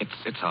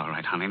 It's all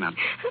right, honey. Now,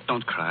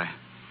 don't cry.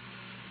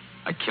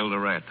 I killed a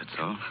rat, that's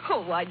all.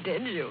 Oh, why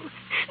did you?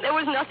 There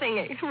was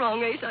nothing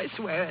wrong, Ace, I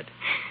swear it.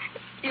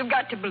 You've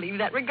got to believe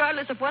that.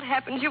 Regardless of what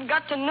happens, you've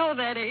got to know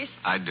that, Ace.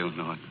 I do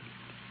know it.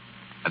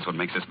 That's what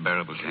makes this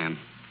bearable, Jan.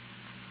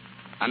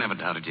 I never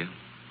doubted you.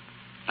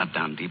 Not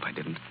down deep, I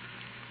didn't.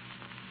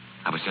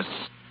 I was just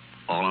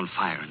all on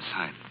fire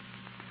inside.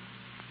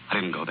 I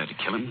didn't go there to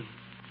kill him.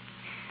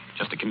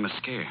 Just to give him a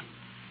scare.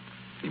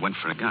 He went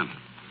for a gun.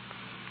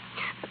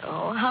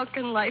 Oh, how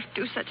can life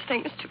do such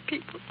things to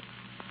people?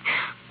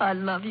 I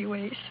love you,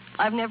 Ace.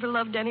 I've never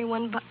loved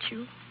anyone but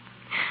you.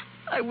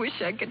 I wish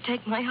I could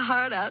take my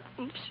heart out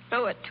and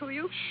show it to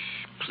you.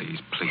 Shh, please,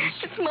 please.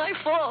 It's my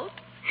fault.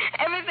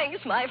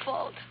 Everything's my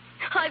fault.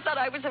 I thought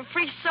I was a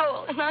free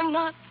soul, and I'm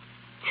not.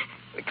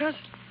 Because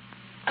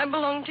I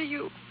belong to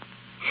you.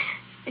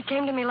 It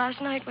came to me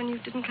last night when you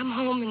didn't come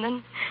home,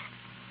 and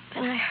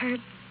then I heard.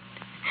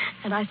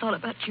 And I thought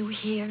about you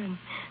here and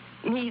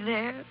me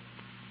there.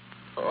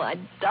 Oh, I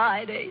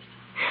died, Ace.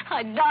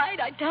 I died.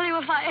 I tell you,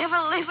 if I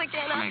ever live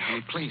again,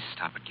 Honey, please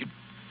stop it. You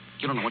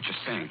don't know what you're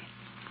saying.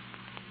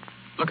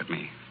 Look at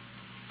me.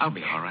 I'll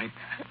be all right.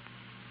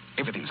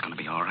 Everything's going to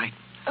be all right.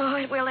 Oh,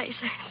 it will, Ace.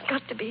 It's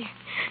got to be.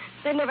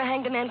 They've never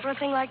hanged a man for a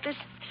thing like this.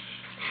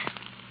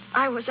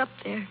 I was up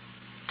there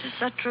to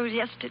Suttrose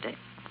yesterday.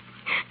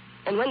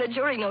 And when the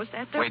jury knows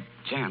that, they're... Wait,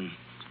 Jan.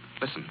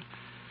 Listen.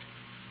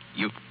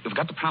 You've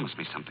got to promise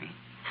me something.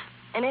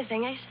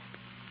 Anything, Ace?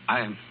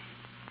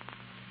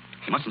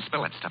 You mustn't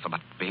spill that stuff about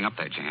being up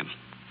there, Jan.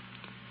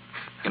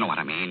 You know what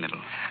I mean.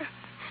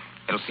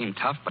 It'll seem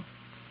tough, but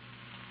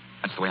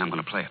that's the way I'm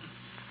going to play it.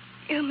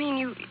 You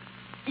mean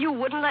you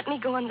wouldn't let me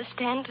go on the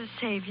stand to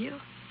save you?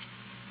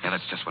 Yeah,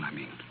 that's just what I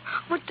mean.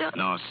 What the...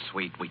 No,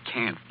 sweet, we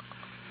can't.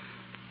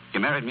 You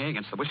married me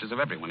against the wishes of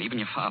everyone, even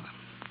your father.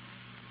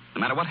 No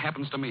matter what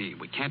happens to me,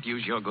 we can't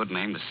use your good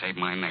name to save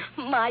my name.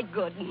 My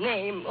good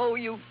name? Oh,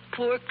 you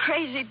poor,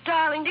 crazy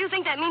darling. Do you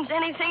think that means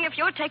anything if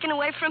you're taken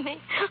away from me?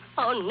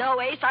 Oh,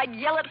 no, Ace. I'd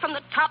yell it from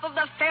the top of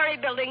the ferry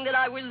building that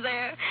I was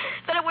there.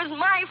 That it was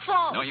my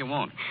fault. No, you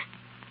won't.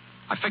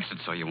 I fixed it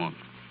so you won't.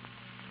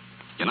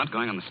 You're not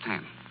going on the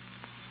stand.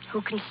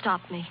 Who can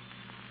stop me?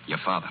 Your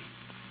father.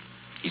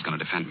 He's going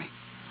to defend me.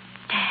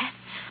 Dad?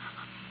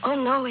 Oh,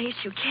 no, Ace,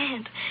 you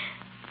can't.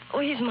 Oh,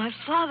 he's my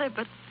father,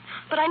 but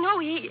I know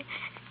he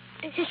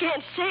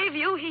can't save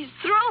you. He's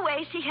through,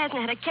 Ace. He hasn't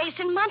had a case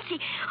in months. He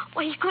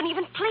couldn't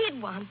even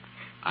plead one.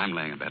 I'm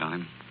laying a bet on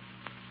him.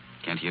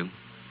 Can't you?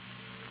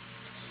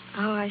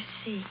 Oh, I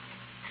see.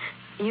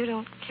 You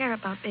don't care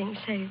about being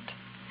saved.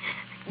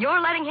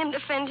 You're letting him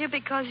defend you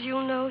because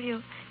you know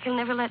he'll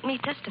never let me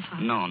testify.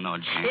 No,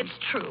 Jan. It's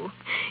true.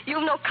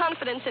 You've no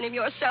confidence in him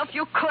yourself.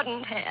 You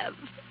couldn't have.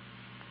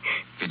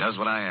 If he does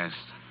what I asked,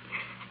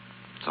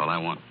 that's all I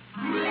want.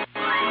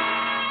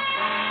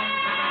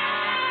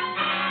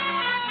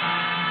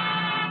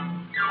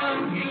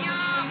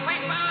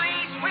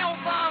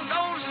 Wilfong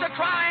goes to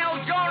trial.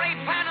 Jury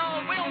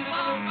panel.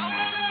 Wilfong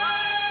goes to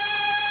trial.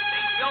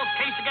 State Bill's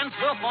case against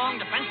Wilfong.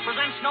 Defense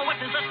presents no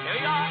witnesses. Here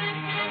you are.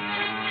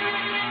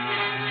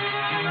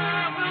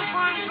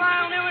 Wilfong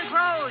trial new and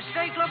closed.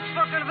 State looks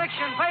for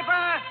conviction.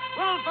 Paper.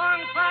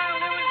 Wilfong trial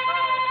new and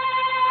closed.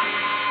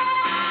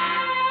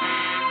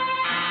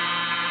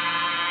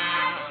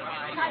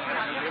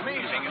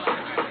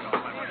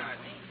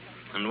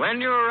 And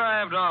when you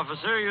arrived,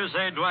 officer, you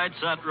say Dwight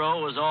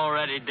Sutro was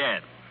already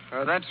dead.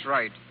 That's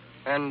right.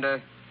 And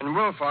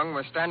Wilfong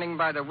was standing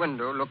by the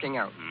window looking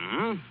out.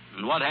 Hmm?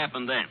 And what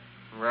happened then?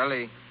 Well,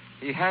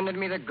 he handed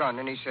me the gun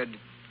and he said,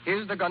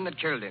 "Here's the gun that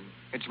killed him.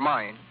 It's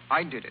mine.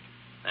 I did it."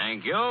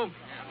 Thank you.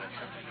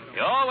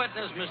 Your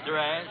witness, Mr.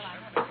 Ash.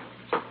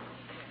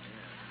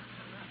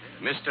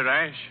 Mr.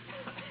 Ash,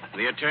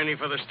 the attorney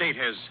for the state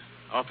has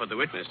offered the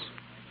witness.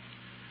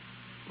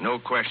 No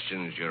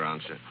questions, Your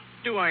Honor.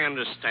 Do I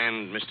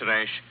understand, Mr.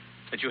 Ash,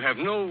 that you have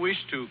no wish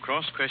to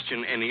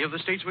cross-question any of the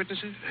state's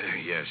witnesses?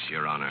 Yes,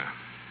 Your Honor.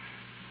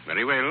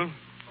 Very well.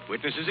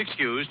 Witness is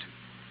excused.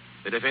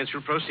 The defense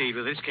will proceed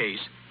with its case.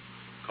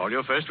 Call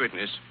your first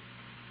witness.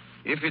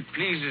 If it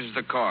pleases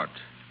the court,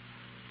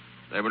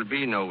 there will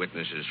be no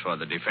witnesses for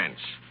the defense.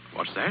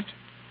 What's that?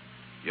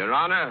 Your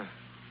Honor,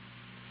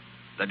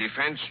 the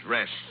defense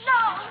rests.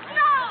 No,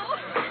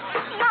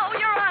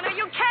 Your Honor,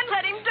 you can't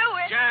let him do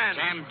it.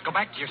 Jan, go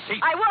back to your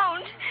seat. I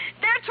won't.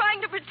 They're trying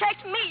to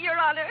protect me, Your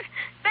Honor.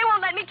 They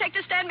won't let me take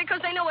the stand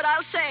because they know what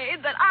I'll say,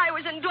 that I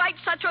was in Dwight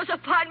Sutro's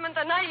apartment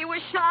the night he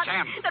was shot.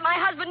 Jan. That my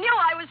husband knew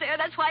I was there.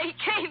 That's why he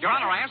came. Your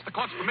Honor, I asked the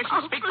court's permission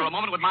to speak for a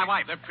moment with my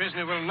wife. The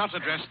prisoner will not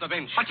address the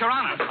bench. But, Your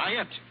Honor.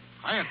 Quiet,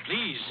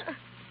 please.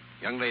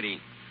 Young lady,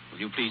 will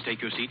you please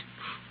take your seat?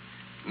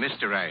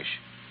 Mr. Ash,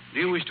 do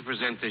you wish to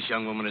present this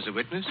young woman as a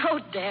witness? Oh,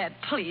 Dad,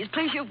 please,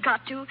 you've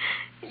got to.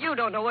 You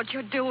don't know what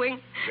you're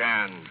doing.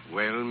 Jan.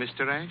 Well,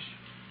 Mr. Ash?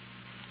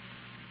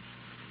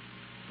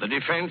 The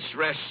defense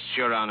rests,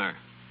 Your Honor.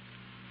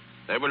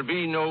 There will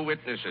be no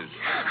witnesses.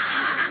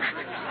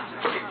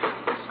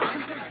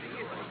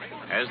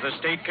 Has the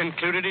state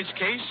concluded its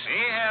case?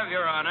 We have,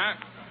 Your Honor.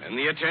 And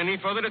the attorney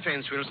for the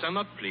defense will sum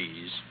up,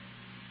 please.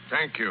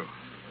 Thank you.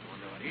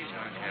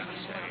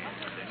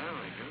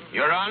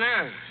 Your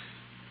Honor,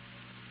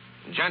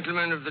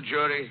 gentlemen of the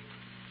jury,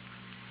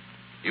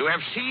 you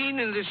have seen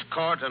in this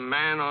court a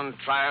man on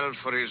trial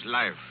for his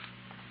life.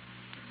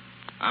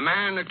 A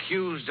man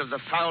accused of the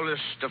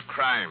foulest of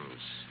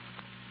crimes.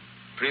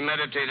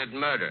 Premeditated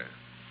murder.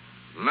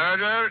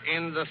 Murder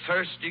in the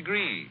first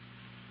degree,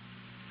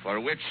 for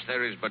which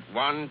there is but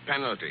one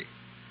penalty.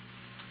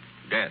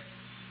 Death.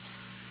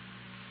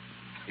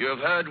 You have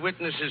heard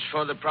witnesses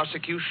for the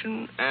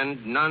prosecution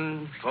and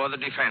none for the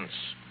defense.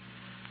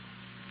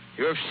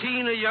 You have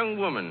seen a young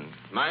woman,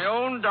 my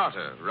own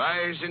daughter,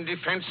 rise in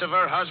defense of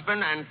her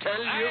husband and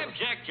tell you... I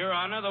object, Your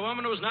Honor. The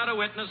woman was not a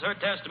witness. Her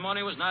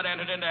testimony was not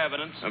entered into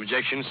evidence.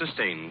 Objection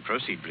sustained.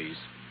 Proceed, please.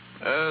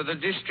 The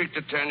district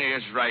attorney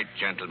is right,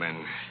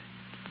 gentlemen.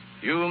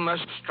 You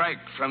must strike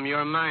from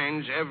your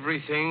minds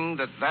everything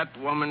that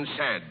woman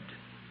said.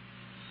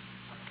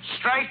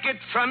 Strike it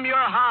from your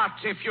heart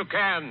if you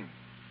can.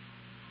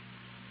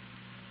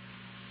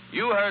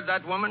 You heard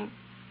that woman.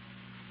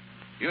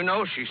 You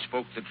know she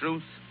spoke the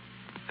truth.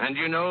 And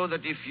you know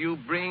that if you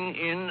bring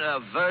in a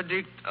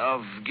verdict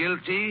of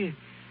guilty,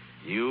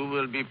 you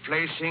will be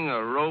placing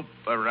a rope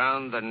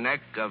around the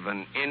neck of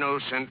an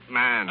innocent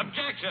man.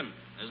 Objection.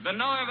 There's been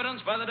no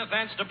evidence by the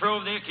defense to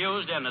prove the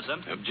accused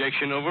innocent.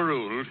 Objection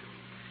overruled.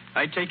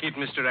 I take it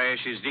Mr.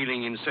 Ash is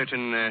dealing in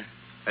certain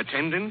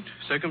attendant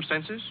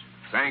circumstances?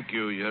 Thank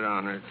you, Your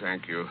Honor.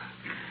 Thank you.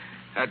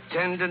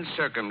 Attendant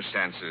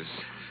circumstances.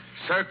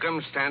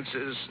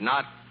 Circumstances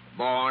not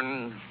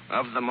born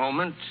of the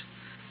moment,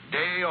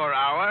 day or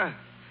hour,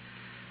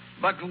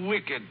 but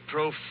wicked,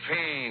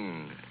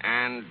 profane,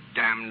 and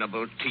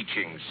damnable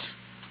teachings.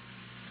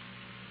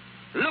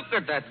 Look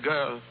at that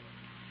girl,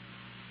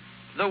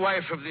 the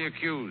wife of the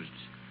accused.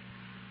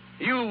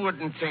 You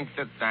wouldn't think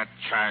that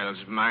child's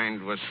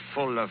mind was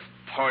full of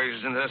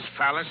poisonous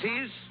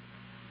fallacies.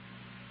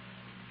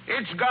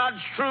 It's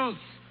God's truth,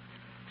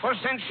 for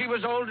since she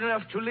was old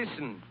enough to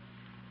listen,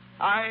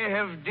 I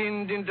have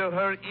dinned into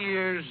her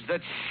ears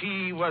that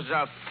she was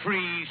a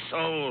free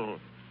soul.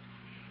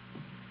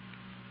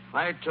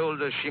 I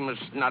told her she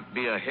must not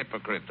be a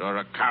hypocrite or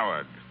a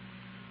coward.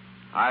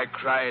 I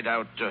cried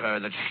out to her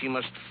that she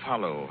must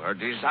follow her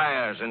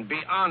desires and be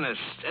honest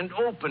and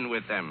open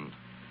with them.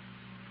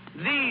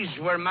 These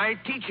were my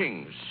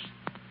teachings.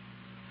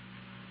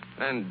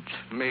 And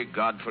may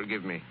God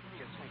forgive me.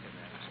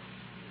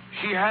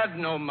 She had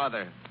no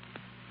mother.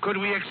 Could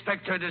we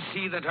expect her to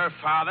see that her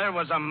father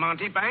was a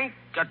mountebank,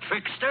 a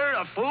trickster,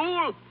 a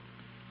fool?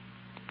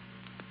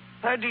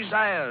 Her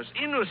desires,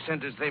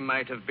 innocent as they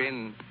might have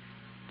been,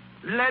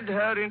 led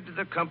her into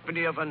the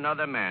company of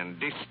another man,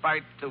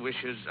 despite the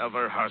wishes of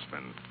her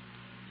husband.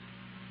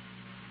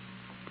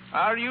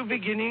 Are you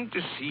beginning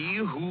to see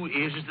who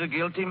is the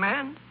guilty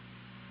man?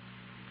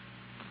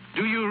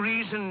 Do you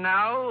reason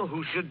now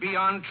who should be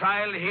on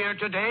trial here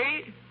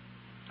today?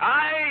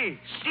 I,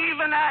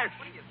 Stephen Ash.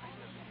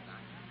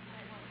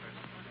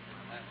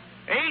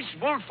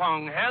 Ace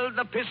Wolfong held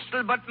the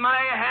pistol, but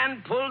my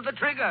hand pulled the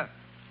trigger.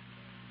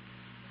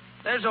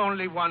 There's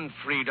only one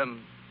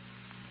freedom,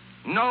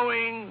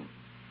 knowing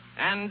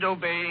and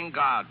obeying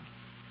God.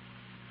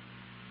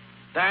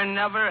 There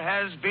never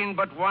has been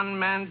but one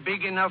man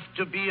big enough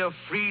to be a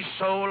free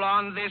soul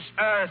on this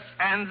earth,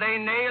 and they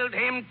nailed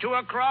him to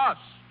a cross.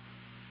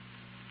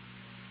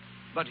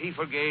 But he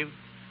forgave,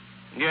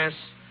 yes.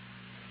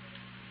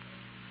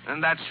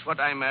 And that's what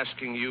I'm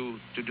asking you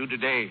to do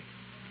today.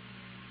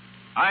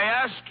 I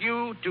ask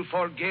you to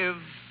forgive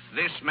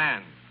this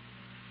man.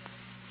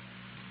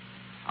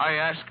 I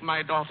ask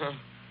my daughter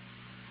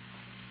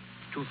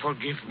to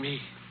forgive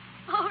me.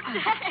 Oh,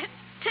 Dad,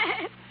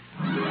 Dad.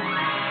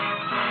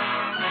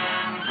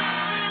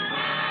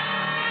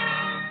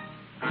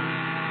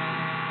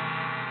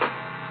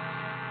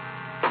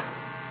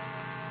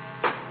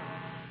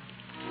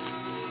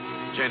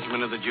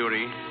 Gentlemen of the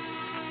jury,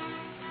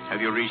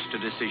 have you reached a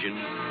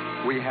decision?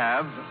 We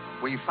have.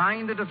 We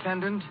find the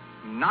defendant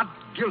not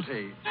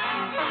guilty.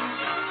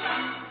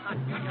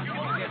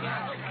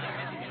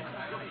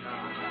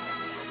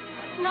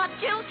 Not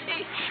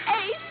guilty.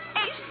 Ace,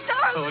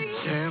 darling.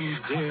 Oh, Jan,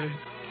 dear.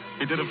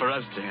 He did it for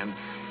us, Jan.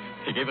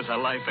 He gave us our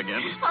life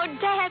again. Oh,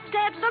 Dad,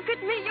 look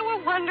at me. You were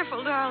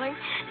wonderful, darling.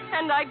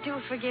 And I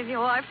do forgive you.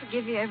 Oh, I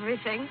forgive you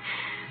everything.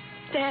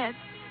 Dad,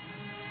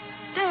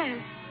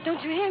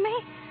 don't you hear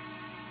me?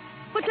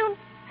 Well, don't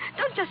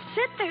just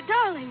sit there,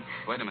 darling.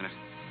 Wait a minute.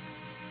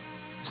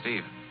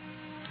 Steve,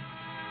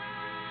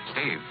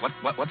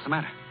 what's the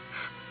matter?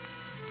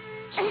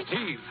 Ace.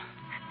 Steve.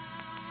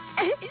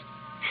 Ace.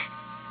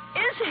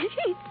 Is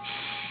he?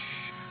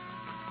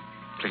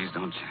 Please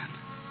don't, Jan.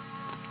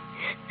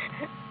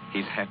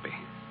 He's happy.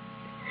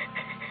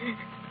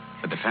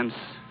 The defense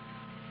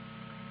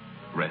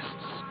rests.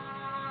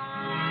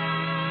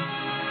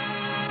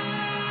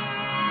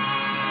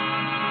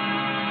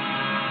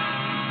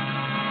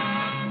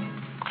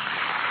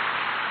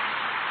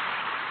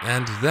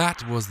 And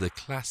that was the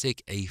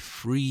classic A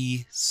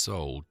Free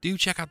Soul. Do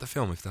check out the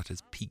film if that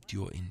has piqued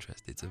your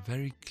interest. It's a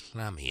very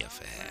clammy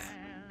affair.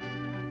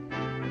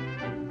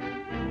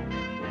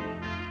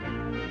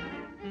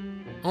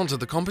 On to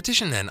the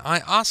competition then. I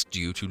asked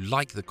you to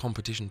like the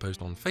competition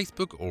post on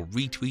Facebook or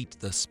retweet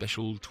the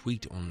special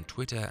tweet on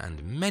Twitter,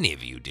 and many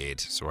of you did,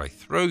 so I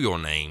throw your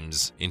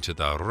names into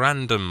the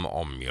random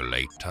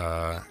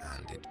emulator,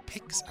 and it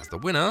picks as the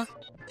winner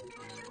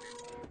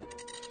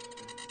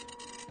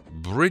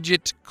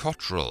Bridget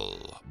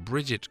Cottrell.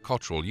 Bridget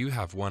Cottrell, you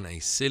have won a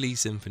Silly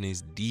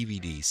Symphonies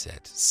DVD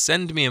set.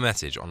 Send me a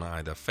message on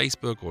either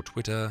Facebook or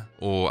Twitter,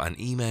 or an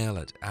email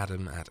at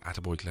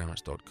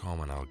adam@attaboyclarence.com,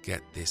 and I'll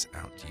get this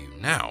out to you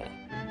now.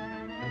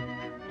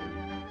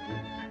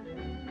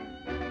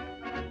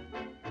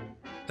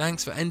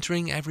 Thanks for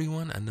entering,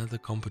 everyone. Another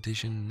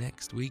competition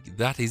next week.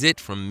 That is it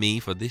from me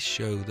for this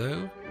show,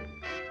 though.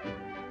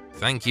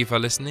 Thank you for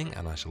listening,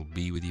 and I shall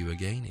be with you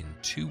again in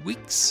 2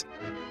 weeks.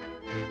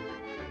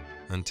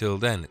 Until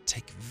then,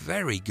 take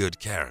very good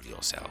care of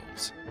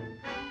yourselves.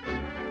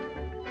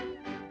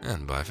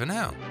 And bye for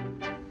now.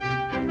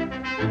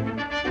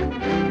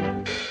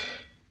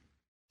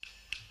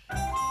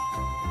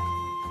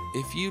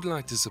 If you'd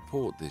like to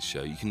support this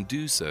show, you can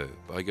do so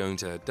by going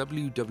to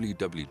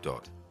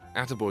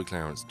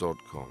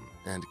www.attaboyclarence.com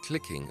and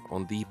clicking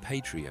on the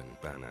Patreon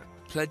banner.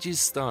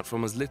 Pledges start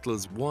from as little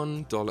as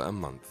 $1 a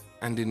month.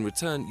 And in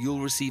return,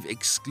 you'll receive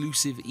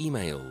exclusive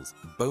emails,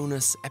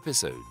 bonus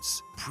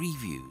episodes,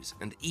 previews,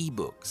 and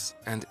ebooks.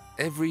 And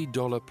every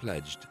dollar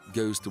pledged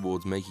goes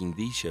towards making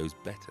these shows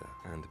better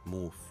and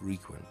more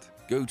frequent.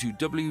 Go to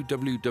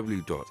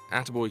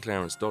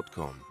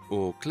www.attaboyclarence.com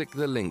or click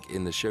the link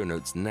in the show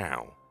notes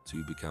now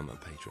to become a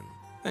patron.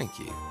 Thank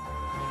you.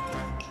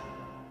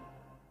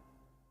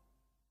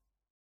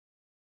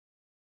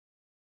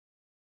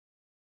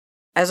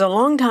 As a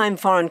longtime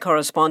foreign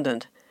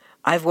correspondent,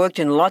 I've worked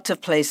in lots of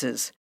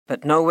places,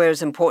 but nowhere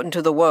as important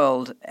to the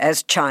world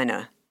as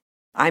China.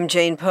 I'm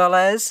Jane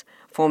Perlez,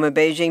 former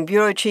Beijing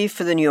bureau chief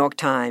for the New York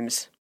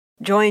Times.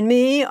 Join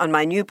me on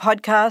my new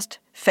podcast,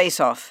 Face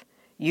Off,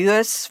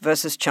 U.S.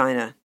 versus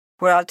China,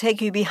 where I'll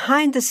take you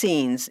behind the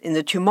scenes in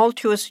the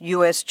tumultuous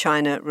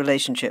U.S.-China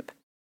relationship.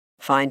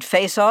 Find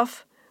Face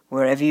Off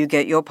wherever you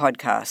get your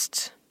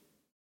podcasts.